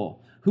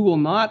faithful, who will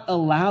not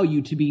allow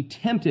you to be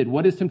tempted.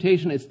 What is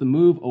temptation? It's the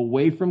move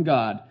away from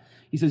God.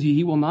 He says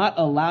he will not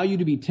allow you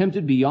to be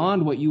tempted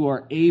beyond what you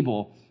are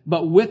able.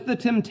 But with the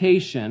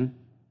temptation,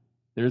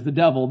 there's the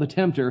devil, the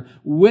tempter,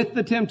 with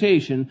the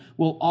temptation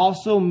will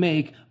also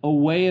make a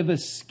way of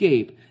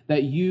escape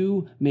that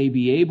you may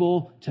be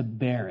able to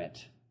bear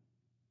it.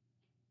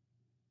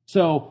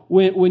 So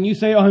when you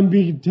say, oh, I'm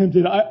being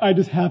tempted, I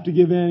just have to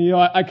give in.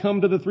 I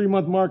come to the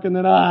 3-month mark and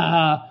then,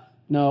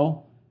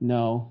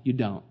 No, you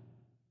don't.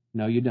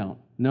 No, you don't.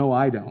 No,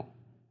 I don't.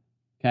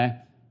 Okay?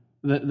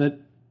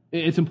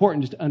 It's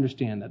important just to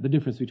understand that, the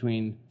difference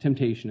between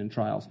temptation and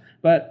trials.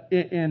 But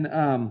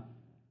in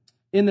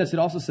this, it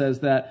also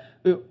says that,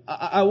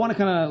 I want to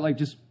kind of like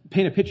just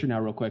paint a picture now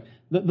real quick.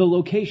 The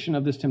location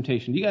of this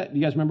temptation. Do you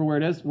guys remember where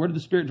it is? Where did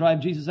the Spirit drive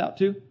Jesus out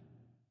to?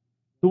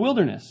 The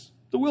wilderness.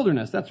 The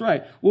wilderness, that's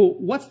right. Well,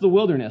 what's the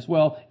wilderness?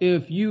 Well,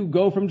 if you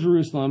go from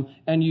Jerusalem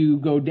and you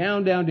go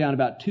down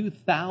about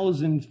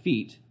 2,000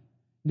 feet,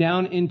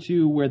 down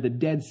into where the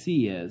Dead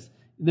Sea is,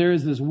 there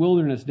is this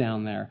wilderness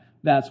down there.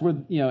 That's where,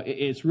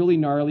 it's really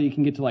gnarly. You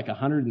can get to like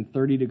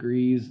 130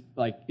 degrees,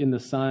 like in the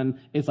sun.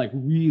 It's like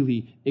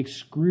really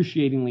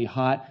excruciatingly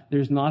hot.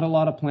 There's not a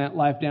lot of plant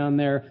life down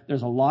there.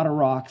 There's a lot of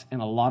rocks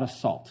and a lot of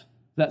salt. Does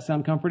that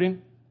sound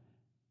comforting?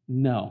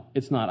 No,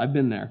 it's not. I've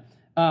been there.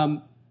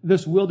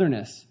 This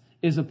wilderness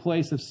is a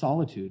place of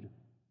solitude.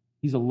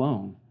 He's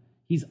alone.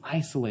 He's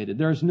isolated.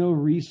 There's no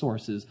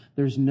resources.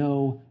 There's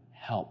no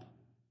help.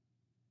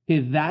 Okay,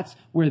 that's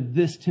where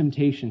this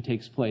temptation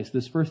takes place,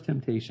 this first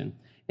temptation.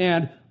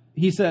 And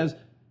he says,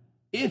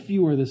 if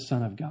you are the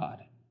Son of God,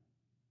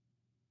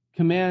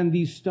 command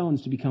these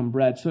stones to become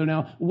bread. So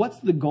now, what's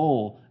the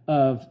goal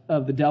of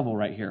the devil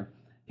right here?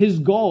 His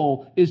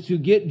goal is to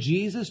get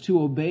Jesus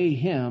to obey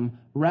him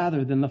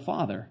rather than the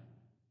Father.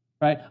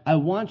 Right? I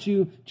want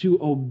you to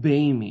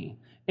obey me.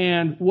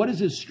 And what is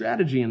his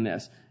strategy in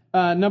this?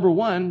 Number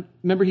one,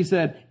 remember he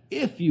said,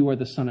 if you are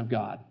the Son of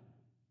God.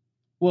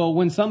 Well,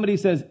 when somebody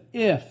says,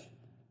 if,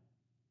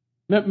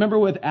 remember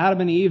with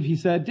Adam and Eve, he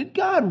said, did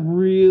God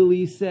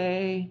really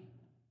say,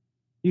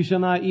 you shall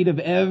not eat of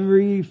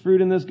every fruit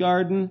in this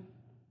garden?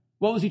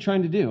 What was he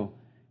trying to do?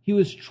 He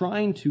was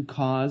trying to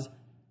cause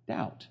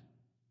doubt.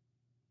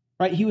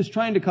 Right? He was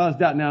trying to cause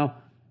doubt. Now,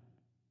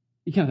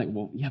 you kind of think,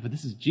 well, yeah, but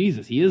this is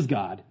Jesus. He is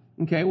God.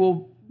 Okay,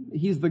 well,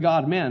 he's the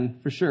God-man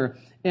for sure.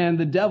 And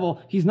the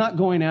devil, he's not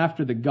going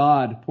after the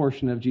God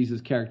portion of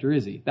Jesus' character,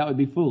 is he? That would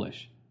be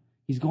foolish.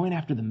 He's going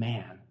after the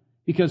man,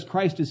 because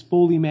Christ is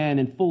fully man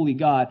and fully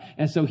God.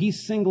 And so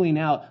he's singling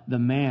out the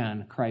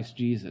man, Christ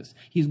Jesus.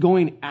 He's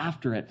going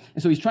after it.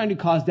 And so he's trying to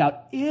cause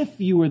doubt.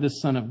 If you were the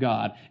Son of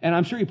God, and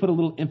I'm sure he put a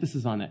little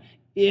emphasis on it,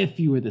 if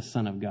you were the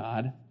Son of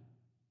God,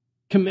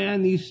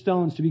 command these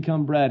stones to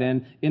become bread.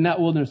 And in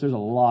that wilderness, there's a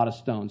lot of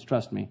stones.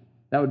 Trust me.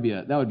 That would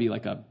be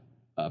like a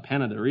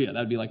panaderia. That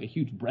would be like a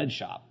huge bread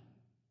shop.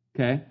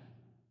 Okay?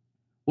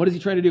 What is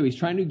he trying to do? He's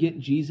trying to get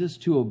Jesus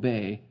to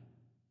obey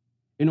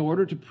in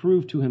order to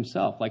prove to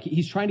himself. Like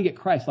he's trying to get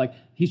Christ, like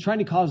he's trying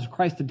to cause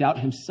Christ to doubt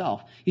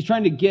himself. He's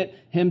trying to get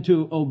him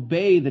to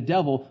obey the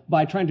devil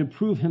by trying to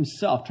prove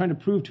himself, trying to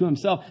prove to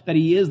himself that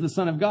he is the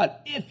Son of God.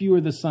 If you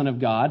are the Son of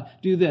God,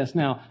 do this.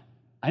 Now,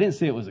 I didn't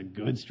say it was a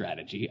good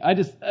strategy.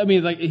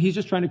 He's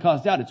just trying to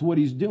cause doubt. It's what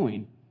he's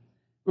doing,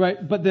 right?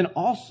 But then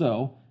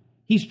also,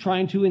 he's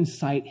trying to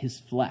incite his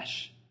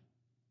flesh,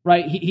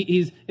 right?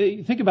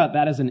 Think about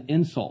that as an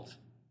insult.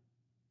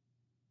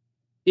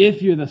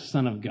 If you're the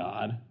Son of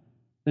God,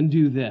 then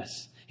do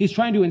this. He's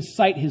trying to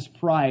incite his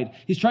pride.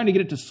 He's trying to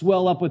get it to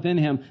swell up within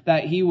him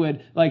that he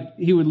would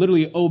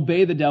literally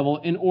obey the devil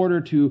in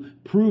order to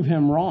prove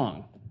him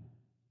wrong.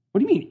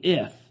 What do you mean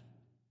if?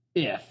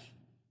 If.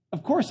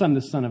 Of course I'm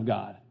the Son of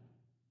God.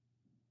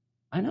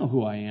 I know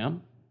who I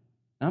am.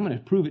 I'm going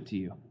to prove it to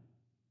you.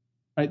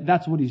 Right?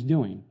 That's what he's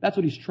doing. That's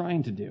what he's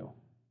trying to do.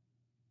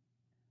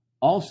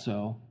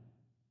 Also,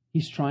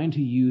 he's trying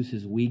to use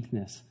his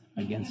weakness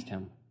against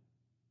him.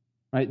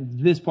 Right?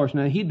 This portion.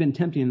 Now, he'd been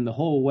tempting him the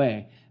whole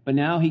way, but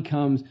now he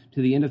comes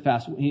to the end of the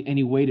fast, and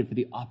he waited for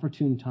the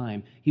opportune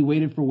time. He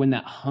waited for when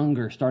that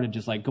hunger started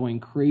just like going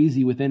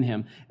crazy within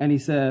him. And he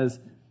says,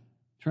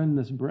 turn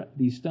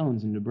these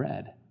stones into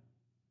bread.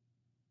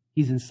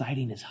 He's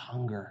inciting his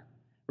hunger,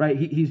 right?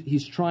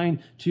 He's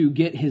trying to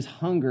get his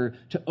hunger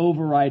to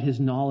override his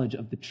knowledge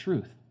of the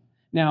truth.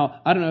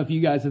 Now, I don't know if you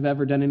guys have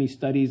ever done any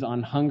studies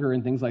on hunger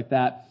and things like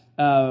that.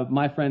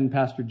 My friend,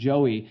 Pastor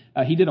Joey,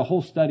 he did a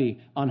whole study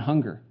on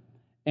hunger.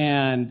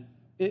 And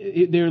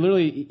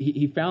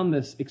he found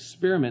this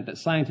experiment that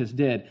scientists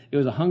did. It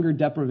was a hunger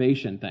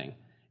deprivation thing.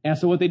 And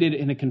so what they did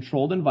in a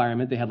controlled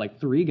environment, they had like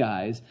 3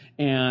 guys,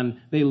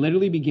 and they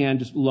literally began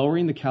just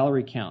lowering the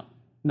calorie count.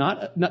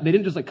 Not they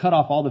didn't just like cut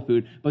off all the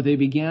food, but they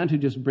began to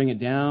just bring it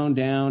down,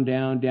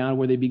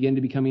 where they began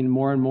to becoming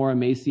more and more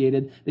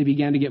emaciated. They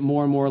began to get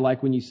more and more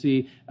like when you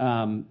see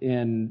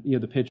in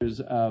the pictures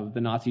of the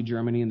Nazi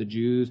Germany and the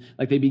Jews,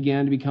 like they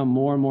began to become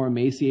more and more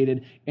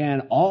emaciated.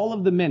 And all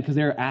of the men, because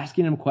they were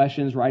asking them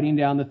questions, writing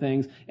down the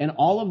things, and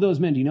all of those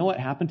men, do you know what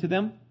happened to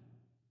them?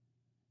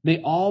 They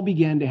all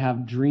began to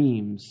have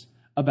dreams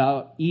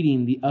about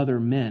eating the other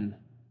men.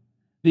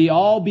 They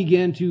all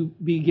began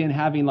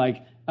having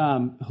like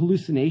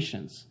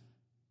hallucinations.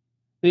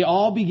 They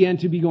all began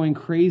to be going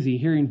crazy,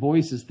 hearing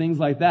voices, things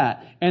like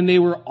that. And they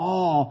were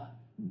all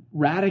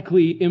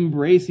radically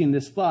embracing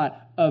this thought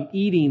of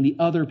eating the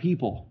other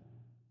people.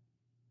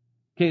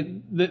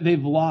 Okay,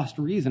 they've lost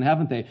reason,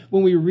 haven't they?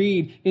 When we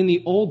read in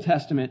the Old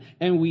Testament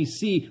and we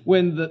see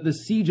when the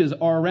sieges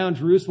are around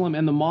Jerusalem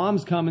and the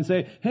moms come and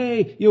say,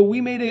 hey, we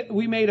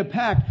made a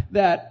pact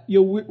that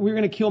we're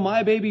going to kill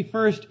my baby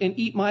first and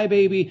eat my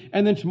baby,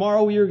 and then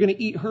tomorrow we are going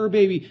to eat her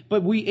baby,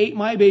 but we ate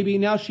my baby,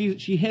 now she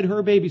hid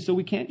her baby, so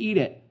we can't eat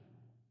it.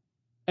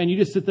 And you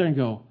just sit there and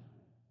go,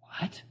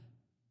 what?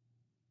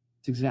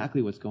 It's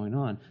exactly what's going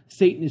on.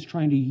 Satan is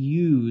trying to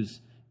use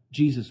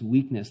Jesus'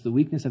 weakness, the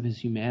weakness of his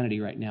humanity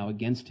right now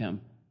against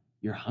him.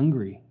 You're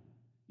hungry.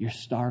 You're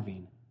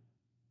starving.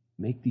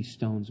 Make these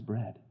stones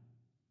bread.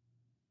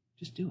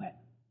 Just do it.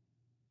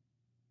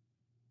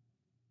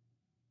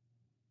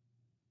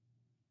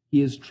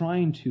 He is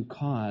trying to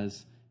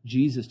cause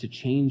Jesus to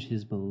change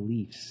his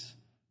beliefs.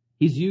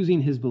 He's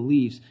using his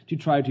beliefs to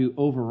try to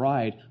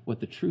override what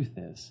the truth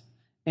is.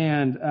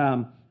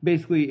 And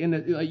basically,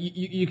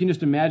 you can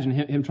just imagine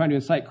him trying to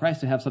incite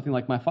Christ to have something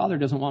like, my Father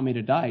doesn't want me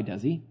to die,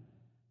 does he?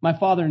 My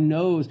Father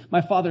knows,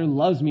 my Father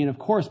loves me, and of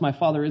course my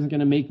Father isn't going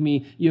to make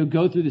me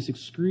go through this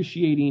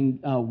excruciating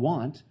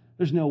want.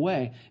 There's no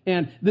way.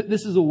 And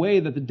this is a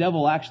way that the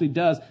devil actually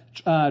does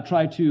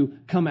try to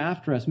come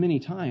after us many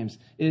times,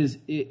 is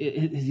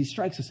he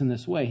strikes us in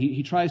this way.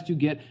 He tries to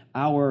get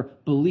our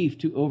belief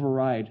to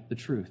override the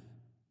truth.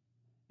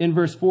 In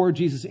verse 4,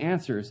 Jesus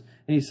answers,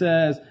 and he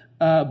says,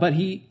 but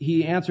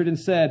he answered and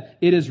said,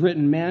 it is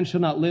written, man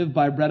shall not live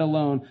by bread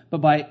alone,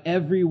 but by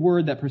every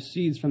word that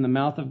proceeds from the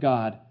mouth of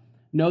God.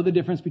 Know the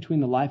difference between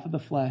the life of the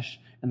flesh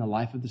and the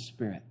life of the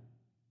Spirit.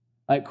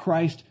 Like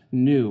Christ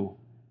knew.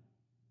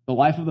 The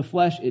life of the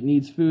flesh, it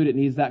needs food, it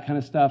needs that kind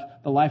of stuff.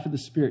 The life of the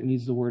Spirit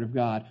needs the Word of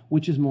God.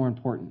 Which is more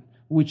important?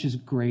 Which is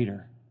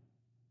greater?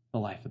 The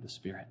life of the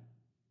Spirit.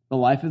 The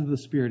life of the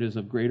Spirit is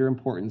of greater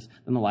importance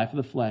than the life of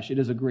the flesh. It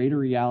is a greater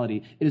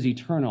reality. It is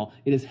eternal.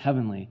 It is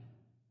heavenly.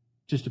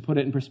 Just to put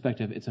it in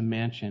perspective, it's a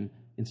mansion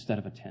instead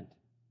of a tent.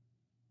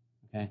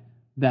 Okay?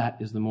 That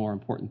is the more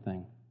important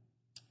thing.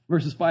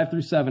 Verses 5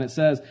 through 7, it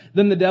says,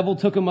 then the devil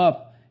took him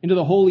up into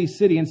the holy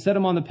city and set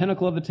him on the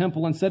pinnacle of the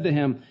temple and said to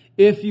him,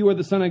 if you are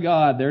the Son of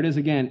God, there it is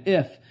again,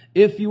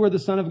 if you are the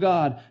Son of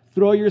God,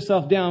 throw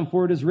yourself down,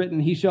 for it is written,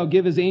 he shall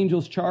give his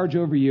angels charge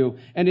over you,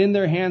 and in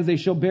their hands they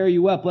shall bear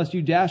you up, lest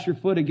you dash your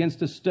foot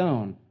against a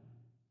stone.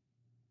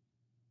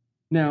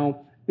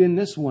 Now, in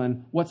this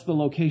one, what's the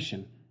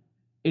location?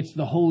 It's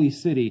the holy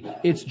city.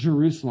 It's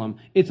Jerusalem.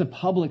 It's a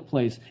public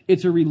place.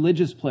 It's a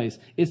religious place.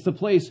 It's the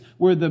place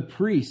where the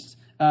priests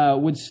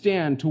would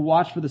stand to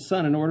watch for the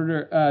sun in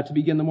order to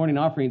begin the morning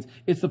offerings.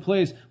 It's the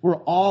place where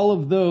all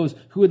of those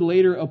who would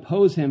later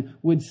oppose him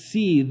would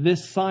see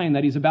this sign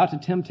that he's about to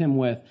tempt him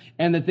with,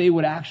 and that they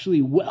would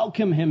actually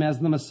welcome him as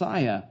the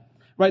Messiah.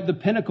 Right, the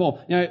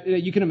pinnacle,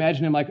 you can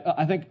imagine him like,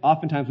 I think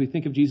oftentimes we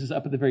think of Jesus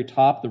up at the very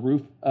top, the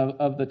roof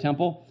of the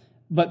temple.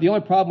 But the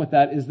only problem with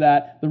that is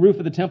that the roof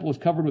of the temple was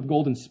covered with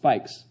golden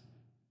spikes.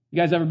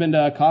 You guys ever been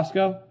to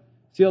Costco?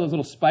 See all those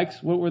little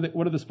spikes? What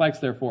are the spikes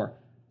there for?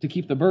 To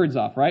keep the birds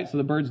off, right? So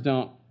the birds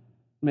don't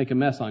make a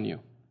mess on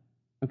you.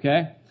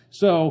 Okay?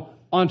 So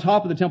on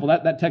top of the temple,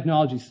 that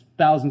technology is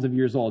thousands of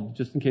years old,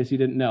 just in case you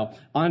didn't know.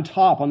 On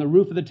top, on the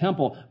roof of the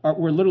temple,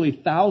 were literally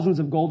thousands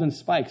of golden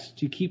spikes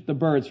to keep the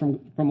birds from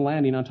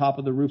landing on top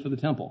of the roof of the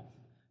temple.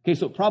 Okay,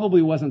 so it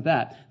probably wasn't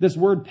that. This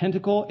word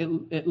pentacle,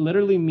 it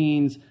literally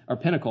means, or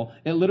pinnacle,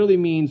 it literally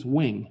means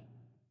wing.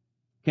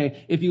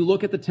 Okay, if you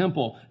look at the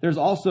temple, there's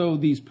also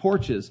these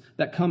porches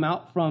that come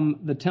out from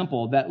the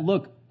temple that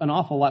look an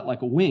awful lot like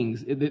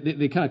wings.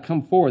 They kind of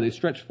come forward, they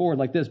stretch forward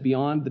like this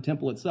beyond the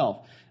temple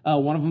itself.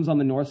 One of them's on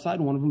the north side,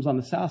 and one of them's on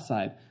the south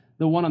side.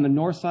 The one on the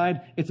north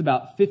side, it's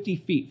about 50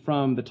 feet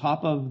from the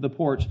top of the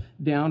porch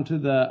down to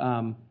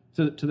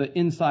the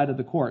inside of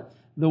the court.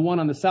 The one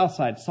on the south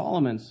side,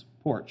 Solomon's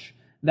porch,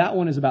 that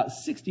one is about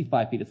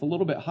 65 feet. It's a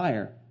little bit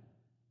higher.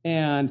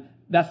 And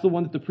that's the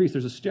one that the priest,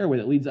 there's a stairway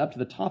that leads up to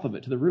the top of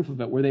it, to the roof of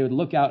it, where they would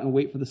look out and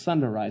wait for the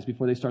sun to rise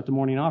before they start the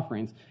morning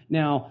offerings.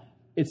 Now,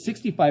 it's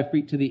 65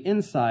 feet to the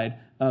inside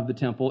of the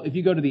temple. If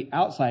you go to the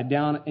outside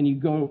down and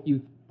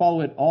you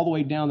follow it all the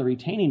way down the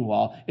retaining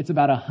wall, it's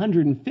about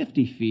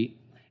 150 feet.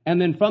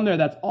 And then from there,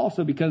 that's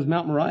also because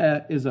Mount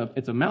Moriah it's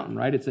a mountain,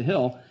 right? It's a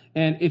hill.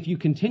 And if you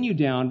continue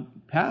down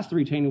past the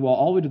retaining wall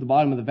all the way to the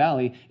bottom of the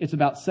valley, it's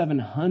about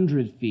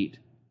 700 feet.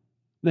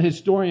 The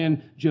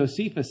historian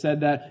Josephus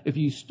said that if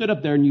you stood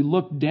up there and you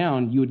looked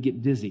down, you would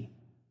get dizzy.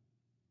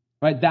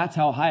 Right? That's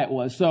how high it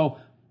was. So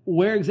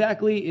where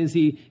exactly is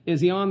he? Is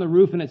he on the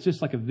roof and it's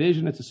just like a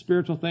vision? It's a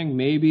spiritual thing?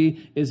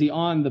 Maybe. Is he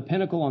on the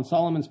pinnacle on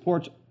Solomon's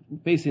porch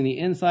facing the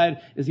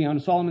inside? Is he on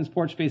Solomon's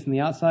porch facing the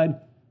outside?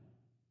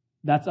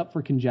 That's up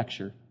for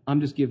conjecture.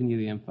 I'm just giving you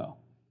the info.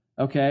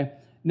 Okay?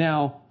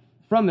 Now,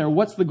 from there,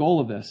 what's the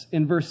goal of this?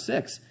 In verse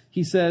 6,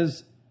 he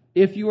says,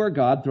 if you are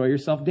God, throw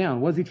yourself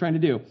down. What is he trying to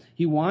do?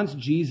 He wants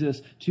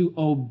Jesus to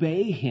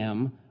obey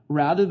him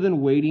rather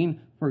than waiting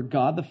for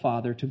God the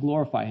Father to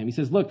glorify him. He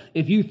says, look,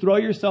 if you throw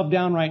yourself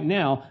down right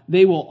now,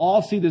 they will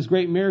all see this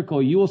great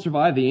miracle. You will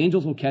survive. The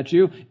angels will catch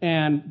you.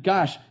 And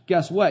gosh,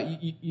 guess what?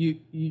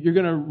 You're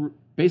going to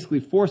basically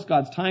force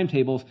God's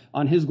timetables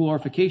on his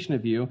glorification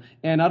of you.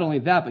 And not only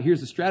that, but here's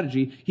the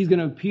strategy. He's going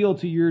to appeal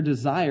to your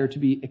desire to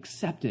be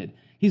accepted.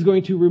 He's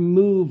going to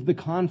remove the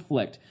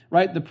conflict,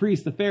 right? The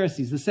priests, the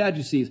Pharisees, the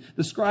Sadducees,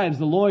 the scribes,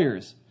 the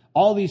lawyers,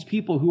 all these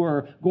people who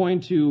are going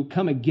to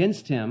come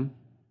against him.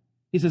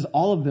 He says,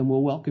 all of them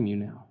will welcome you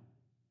now.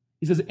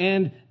 He says,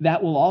 and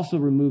that will also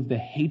remove the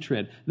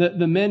hatred.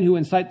 The men who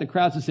incite the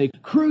crowds to say,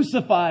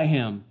 crucify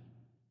him.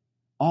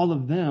 All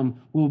of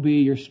them will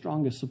be your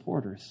strongest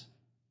supporters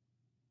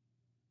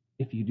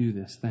if you do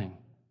this thing.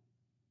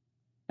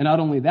 And not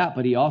only that,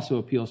 but he also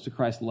appeals to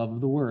Christ's love of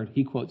the word.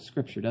 He quotes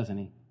scripture, doesn't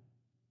he?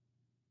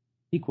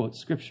 He quotes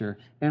scripture.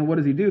 And what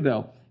does he do,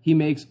 though? He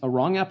makes a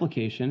wrong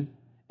application.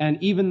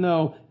 And even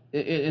though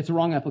it's a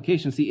wrong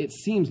application, see, it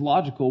seems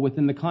logical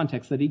within the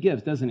context that he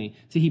gives, doesn't he?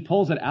 See, he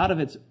pulls it out of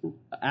its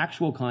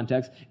actual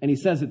context, and he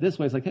says it this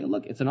way. It's like, hey,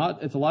 look, it's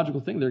a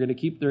logical thing. They're going to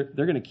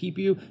keep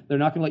you. They're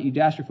not going to let you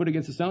dash your foot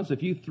against a stone. So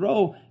if you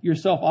throw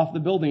yourself off the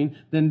building,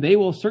 then they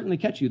will certainly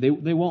catch you.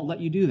 They won't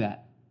let you do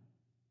that.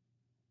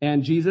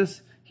 And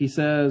Jesus, he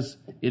says,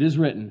 it is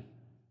written.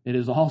 It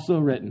is also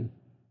written.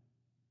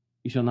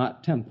 You shall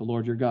not tempt the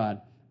Lord your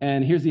God.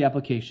 And here's the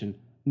application.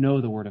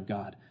 Know the word of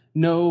God.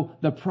 Know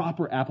the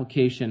proper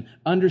application.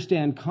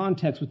 Understand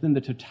context within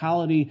the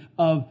totality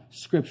of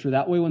Scripture.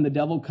 That way when the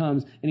devil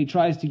comes and he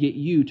tries to get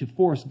you to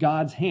force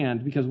God's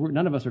hand, because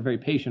none of us are very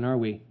patient, are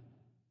we?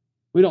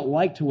 We don't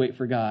like to wait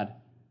for God.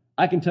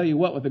 I can tell you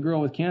what, with a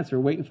girl with cancer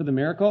waiting for the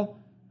miracle,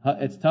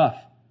 it's tough.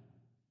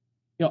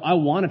 I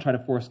want to try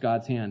to force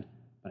God's hand,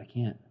 but I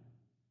can't.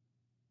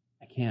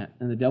 I can't.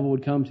 And the devil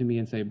would come to me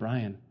and say,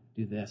 Brian,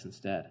 do this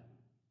instead.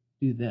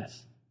 Do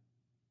this.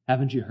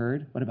 Haven't you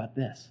heard? What about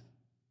this?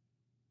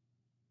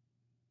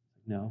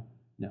 No,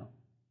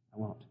 I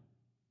won't.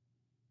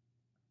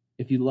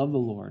 If you love the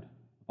Lord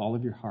with all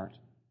of your heart,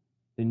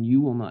 then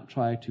you will not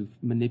try to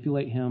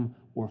manipulate him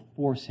or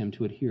force him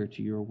to adhere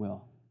to your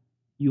will.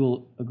 You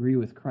will agree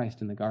with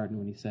Christ in the garden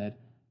when he said,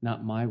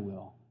 not my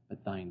will,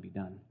 but thine be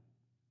done.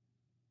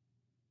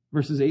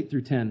 Verses 8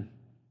 through 10.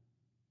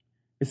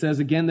 It says,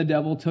 again, the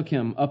devil took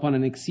him up on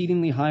an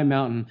exceedingly high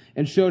mountain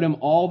and showed him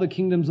all the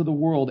kingdoms of the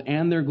world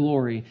and their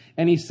glory.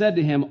 And he said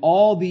to him,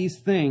 all these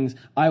things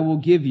I will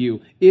give you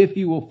if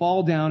you will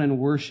fall down and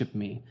worship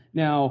me.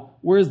 Now,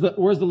 where's the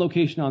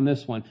location on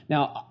this one?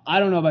 Now, I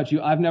don't know about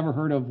you. I've never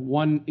heard of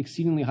one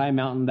exceedingly high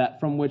mountain that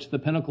from which the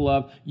pinnacle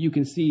of you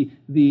can see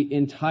the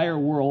entire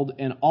world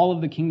and all of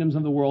the kingdoms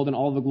of the world and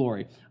all of the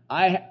glory.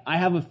 I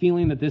have a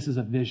feeling that this is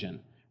a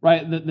vision.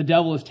 right? The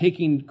devil is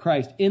taking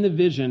Christ in the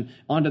vision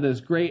onto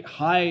this great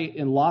high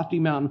and lofty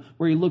mountain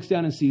where he looks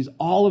down and sees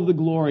all of the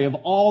glory of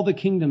all the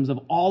kingdoms of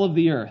all of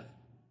the earth.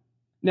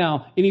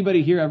 Now,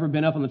 anybody here ever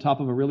been up on the top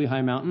of a really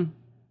high mountain?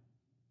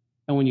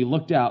 And when you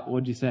looked out,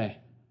 what'd you say?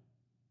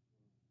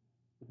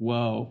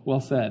 Whoa,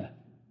 well said.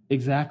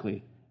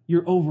 Exactly.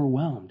 You're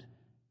overwhelmed.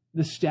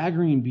 The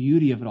staggering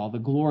beauty of it all, the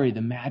glory,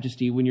 the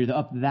majesty, when you're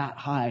up that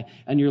high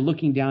and you're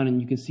looking down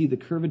and you can see the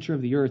curvature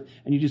of the earth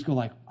and you just go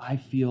like, I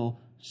feel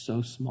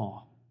so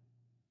small.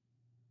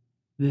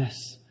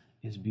 This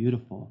is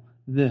beautiful.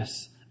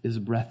 This is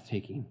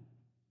breathtaking.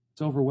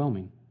 It's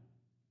overwhelming.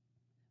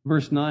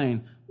 Verse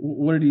 9,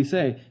 what did he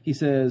say? He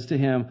says to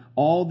him,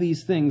 all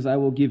these things I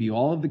will give you,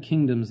 all of the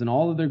kingdoms and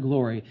all of their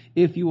glory,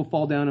 if you will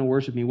fall down and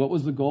worship me. What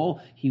was the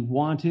goal? He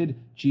wanted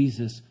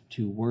Jesus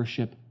to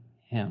worship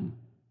him.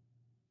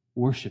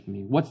 Worship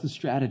me. What's the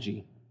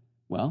strategy?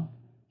 Well,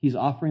 he's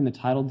offering the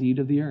title deed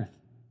of the earth.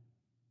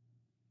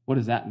 What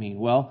does that mean?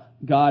 Well,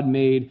 God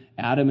made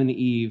Adam and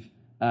Eve.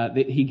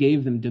 He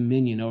gave them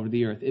dominion over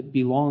the earth. It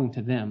belonged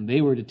to them. They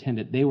were to tend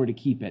it. They were to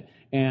keep it.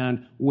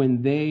 And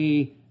when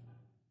they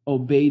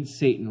obeyed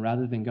Satan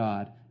rather than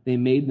God, they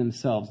made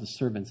themselves the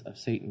servants of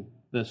Satan.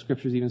 The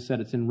scriptures even said,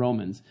 it's in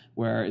Romans,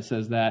 where it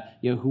says that,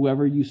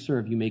 whoever you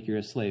serve, you make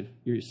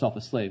yourself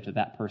a slave to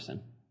that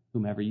person,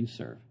 whomever you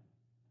serve.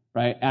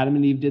 Right? Adam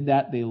and Eve did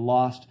that. They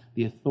lost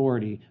the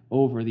authority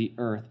over the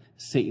earth.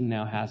 Satan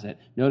now has it.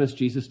 Notice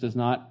Jesus does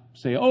not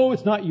say, oh,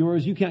 it's not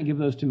yours. You can't give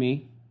those to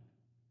me.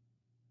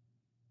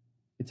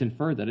 It's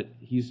inferred that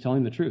he's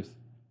telling the truth.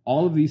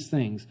 All of these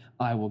things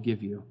I will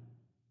give you.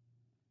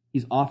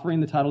 He's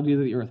offering the title deed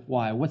of the earth.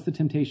 Why? What's the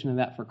temptation of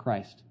that for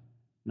Christ?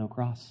 No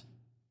cross.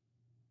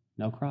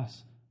 No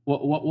cross.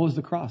 What was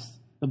the cross?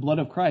 The blood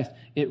of Christ.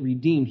 It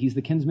redeemed. He's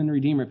the kinsman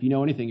redeemer. If you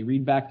know anything, you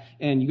read back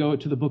and you go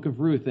to the book of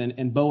Ruth,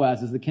 and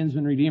Boaz is the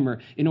kinsman redeemer.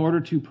 In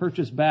order to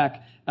purchase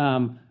back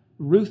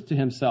Ruth to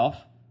himself,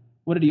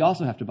 what did he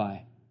also have to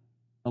buy?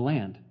 The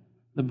land.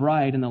 The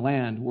bride and the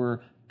land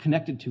were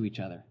connected to each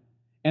other.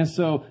 And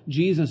so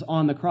Jesus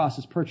on the cross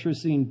is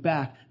purchasing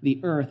back the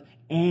earth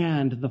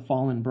and the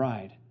fallen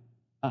bride.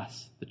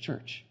 Us, the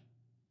church.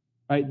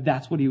 Right?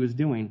 That's what he was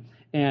doing.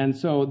 And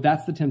so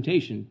that's the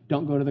temptation.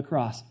 Don't go to the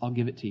cross. I'll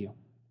give it to you.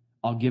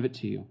 I'll give it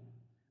to you.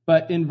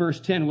 But in verse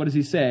 10, what does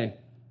he say?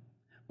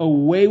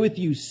 Away with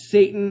you,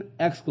 Satan!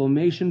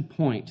 Exclamation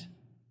point.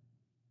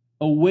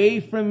 Away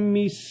from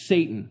me,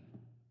 Satan.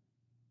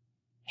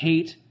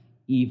 Hate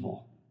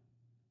evil.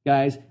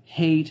 Guys,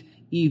 hate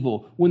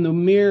evil. When the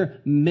mere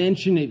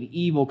mention of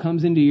evil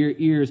comes into your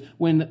ears,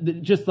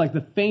 when just like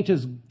the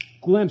faintest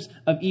glimpse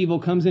of evil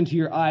comes into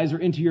your eyes or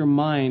into your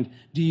mind,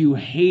 do you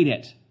hate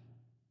it?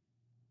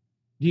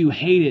 Do you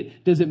hate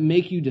it? Does it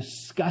make you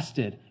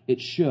disgusted? It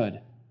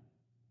should.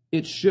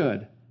 It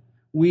should.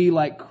 We,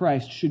 like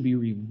Christ, should be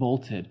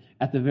revolted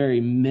at the very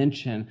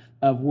mention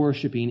of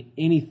worshiping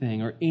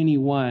anything or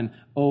anyone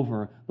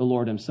over the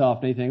Lord himself.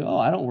 And you think, oh,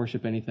 I don't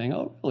worship anything.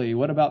 Oh, really?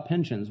 What about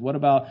pensions? What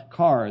about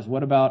cars?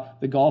 What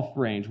about the golf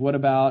range? What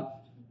about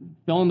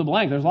fill in the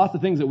blank? There's lots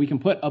of things that we can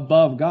put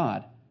above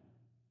God.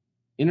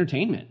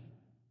 Entertainment.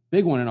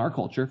 Big one in our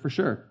culture, for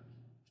sure.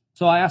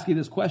 So I ask you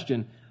this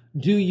question.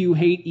 Do you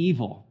hate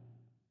evil?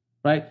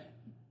 Right?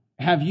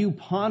 Have you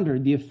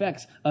pondered the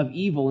effects of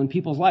evil in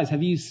people's lives?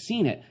 Have you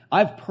seen it?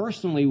 I've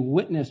personally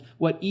witnessed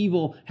what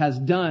evil has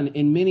done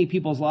in many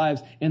people's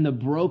lives and the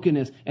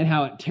brokenness and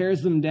how it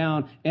tears them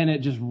down and it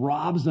just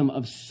robs them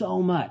of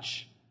so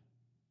much.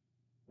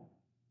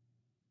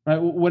 Right?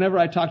 Whenever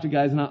I talk to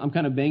guys, and I'm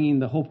kind of banging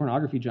the whole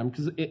pornography drum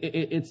because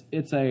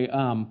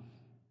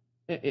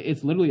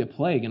it's literally a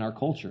plague in our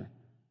culture.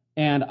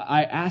 And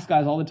I ask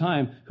guys all the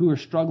time who are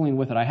struggling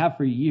with it. I have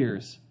for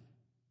years.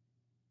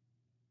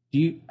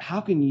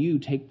 How can you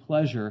take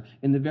pleasure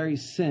in the very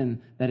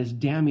sin that is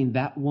damning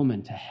that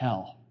woman to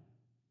hell?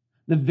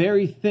 The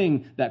very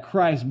thing that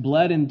Christ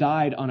bled and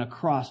died on a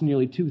cross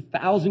nearly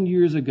 2,000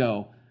 years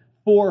ago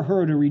for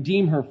her to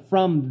redeem her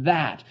from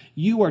that.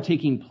 You are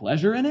taking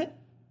pleasure in it?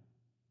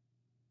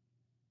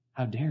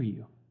 How dare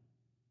you?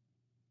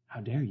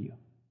 How dare you?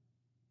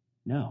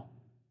 No.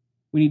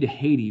 We need to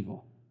hate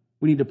evil.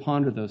 We need to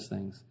ponder those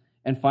things.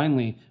 And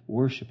finally,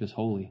 worship is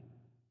holy.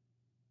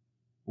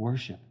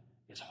 Worship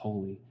is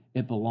holy.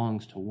 It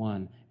belongs to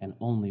one and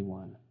only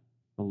one,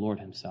 the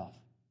Lord himself.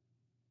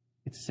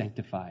 It's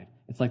sanctified.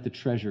 It's like the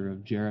treasure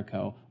of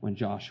Jericho when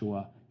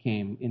Joshua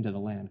came into the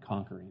land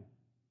conquering.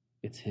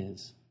 It's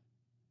his.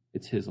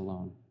 It's his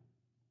alone.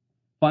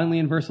 Finally,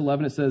 in verse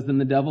 11, it says, Then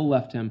the devil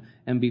left him,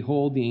 and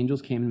behold, the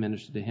angels came and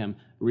ministered to him.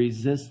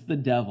 Resist the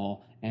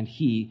devil, and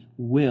he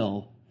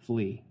will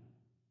flee.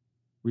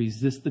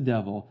 Resist the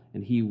devil,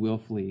 and he will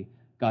flee.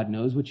 God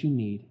knows what you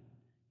need.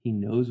 He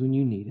knows when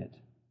you need it.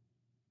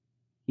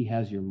 He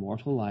has your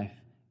mortal life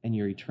and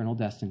your eternal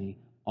destiny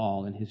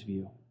all in his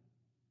view.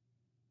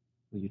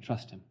 Will you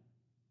trust him?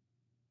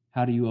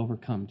 How do you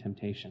overcome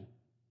temptation?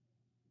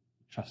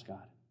 Trust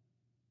God.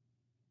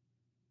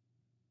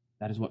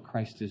 That is what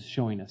Christ is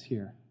showing us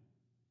here.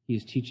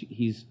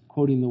 He's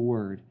quoting the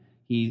word.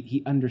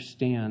 He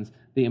understands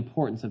the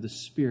importance of the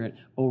Spirit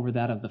over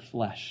that of the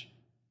flesh.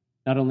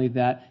 Not only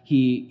that,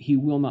 he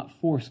will not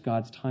force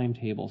God's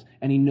timetables,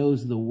 and he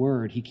knows the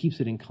Word. He keeps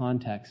it in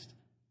context.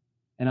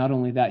 And not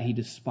only that, he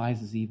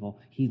despises evil.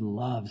 He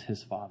loves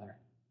his Father.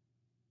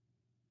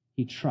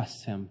 He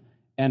trusts him.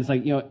 And it's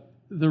like,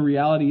 the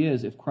reality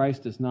is, if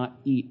Christ does not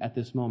eat at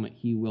this moment,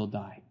 he will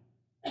die.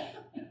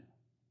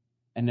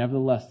 And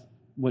nevertheless,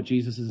 what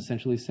Jesus is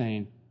essentially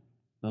saying,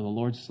 though the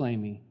Lord slay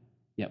me,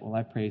 yet will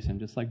I praise him,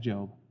 just like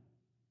Job.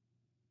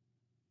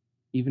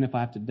 Even if I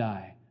have to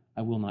die,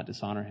 I will not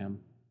dishonor him.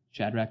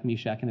 Shadrach,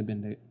 Meshach, and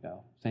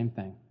Abednego, same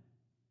thing.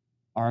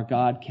 Our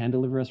God can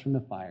deliver us from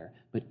the fire,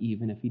 but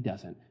even if he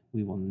doesn't,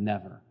 we will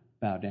never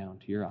bow down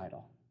to your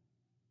idol.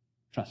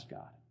 Trust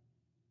God.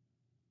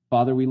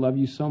 Father, we love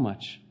you so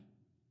much.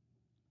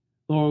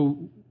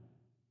 Lord,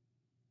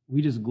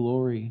 we just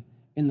glory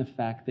in the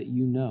fact that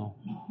you know.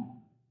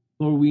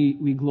 Lord,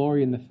 we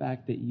glory in the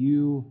fact that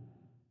you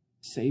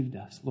saved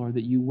us, Lord,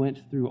 that you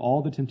went through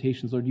all the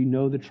temptations. Lord, you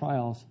know the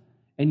trials.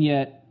 And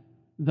yet,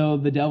 though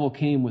the devil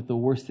came with the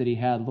worst that he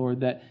had,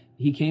 Lord, that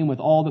he came with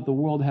all that the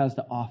world has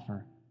to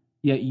offer,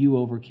 yet you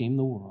overcame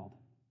the world.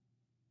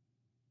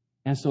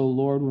 And so,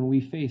 Lord, when we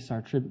face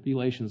our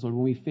tribulations, Lord,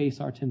 when we face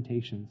our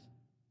temptations,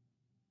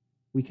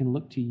 we can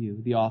look to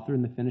you, the author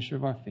and the finisher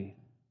of our faith,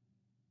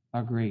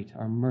 our great,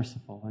 our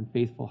merciful and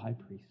faithful high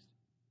priest,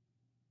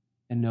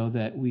 and know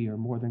that we are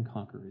more than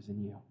conquerors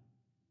in you.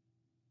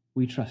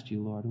 We trust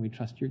you, Lord, and we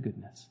trust your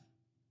goodness.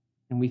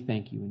 And we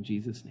thank you in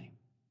Jesus' name.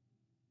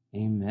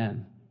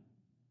 Amen.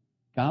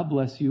 God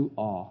bless you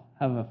all.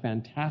 Have a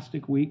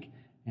fantastic week,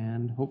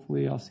 and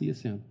hopefully I'll see you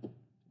soon.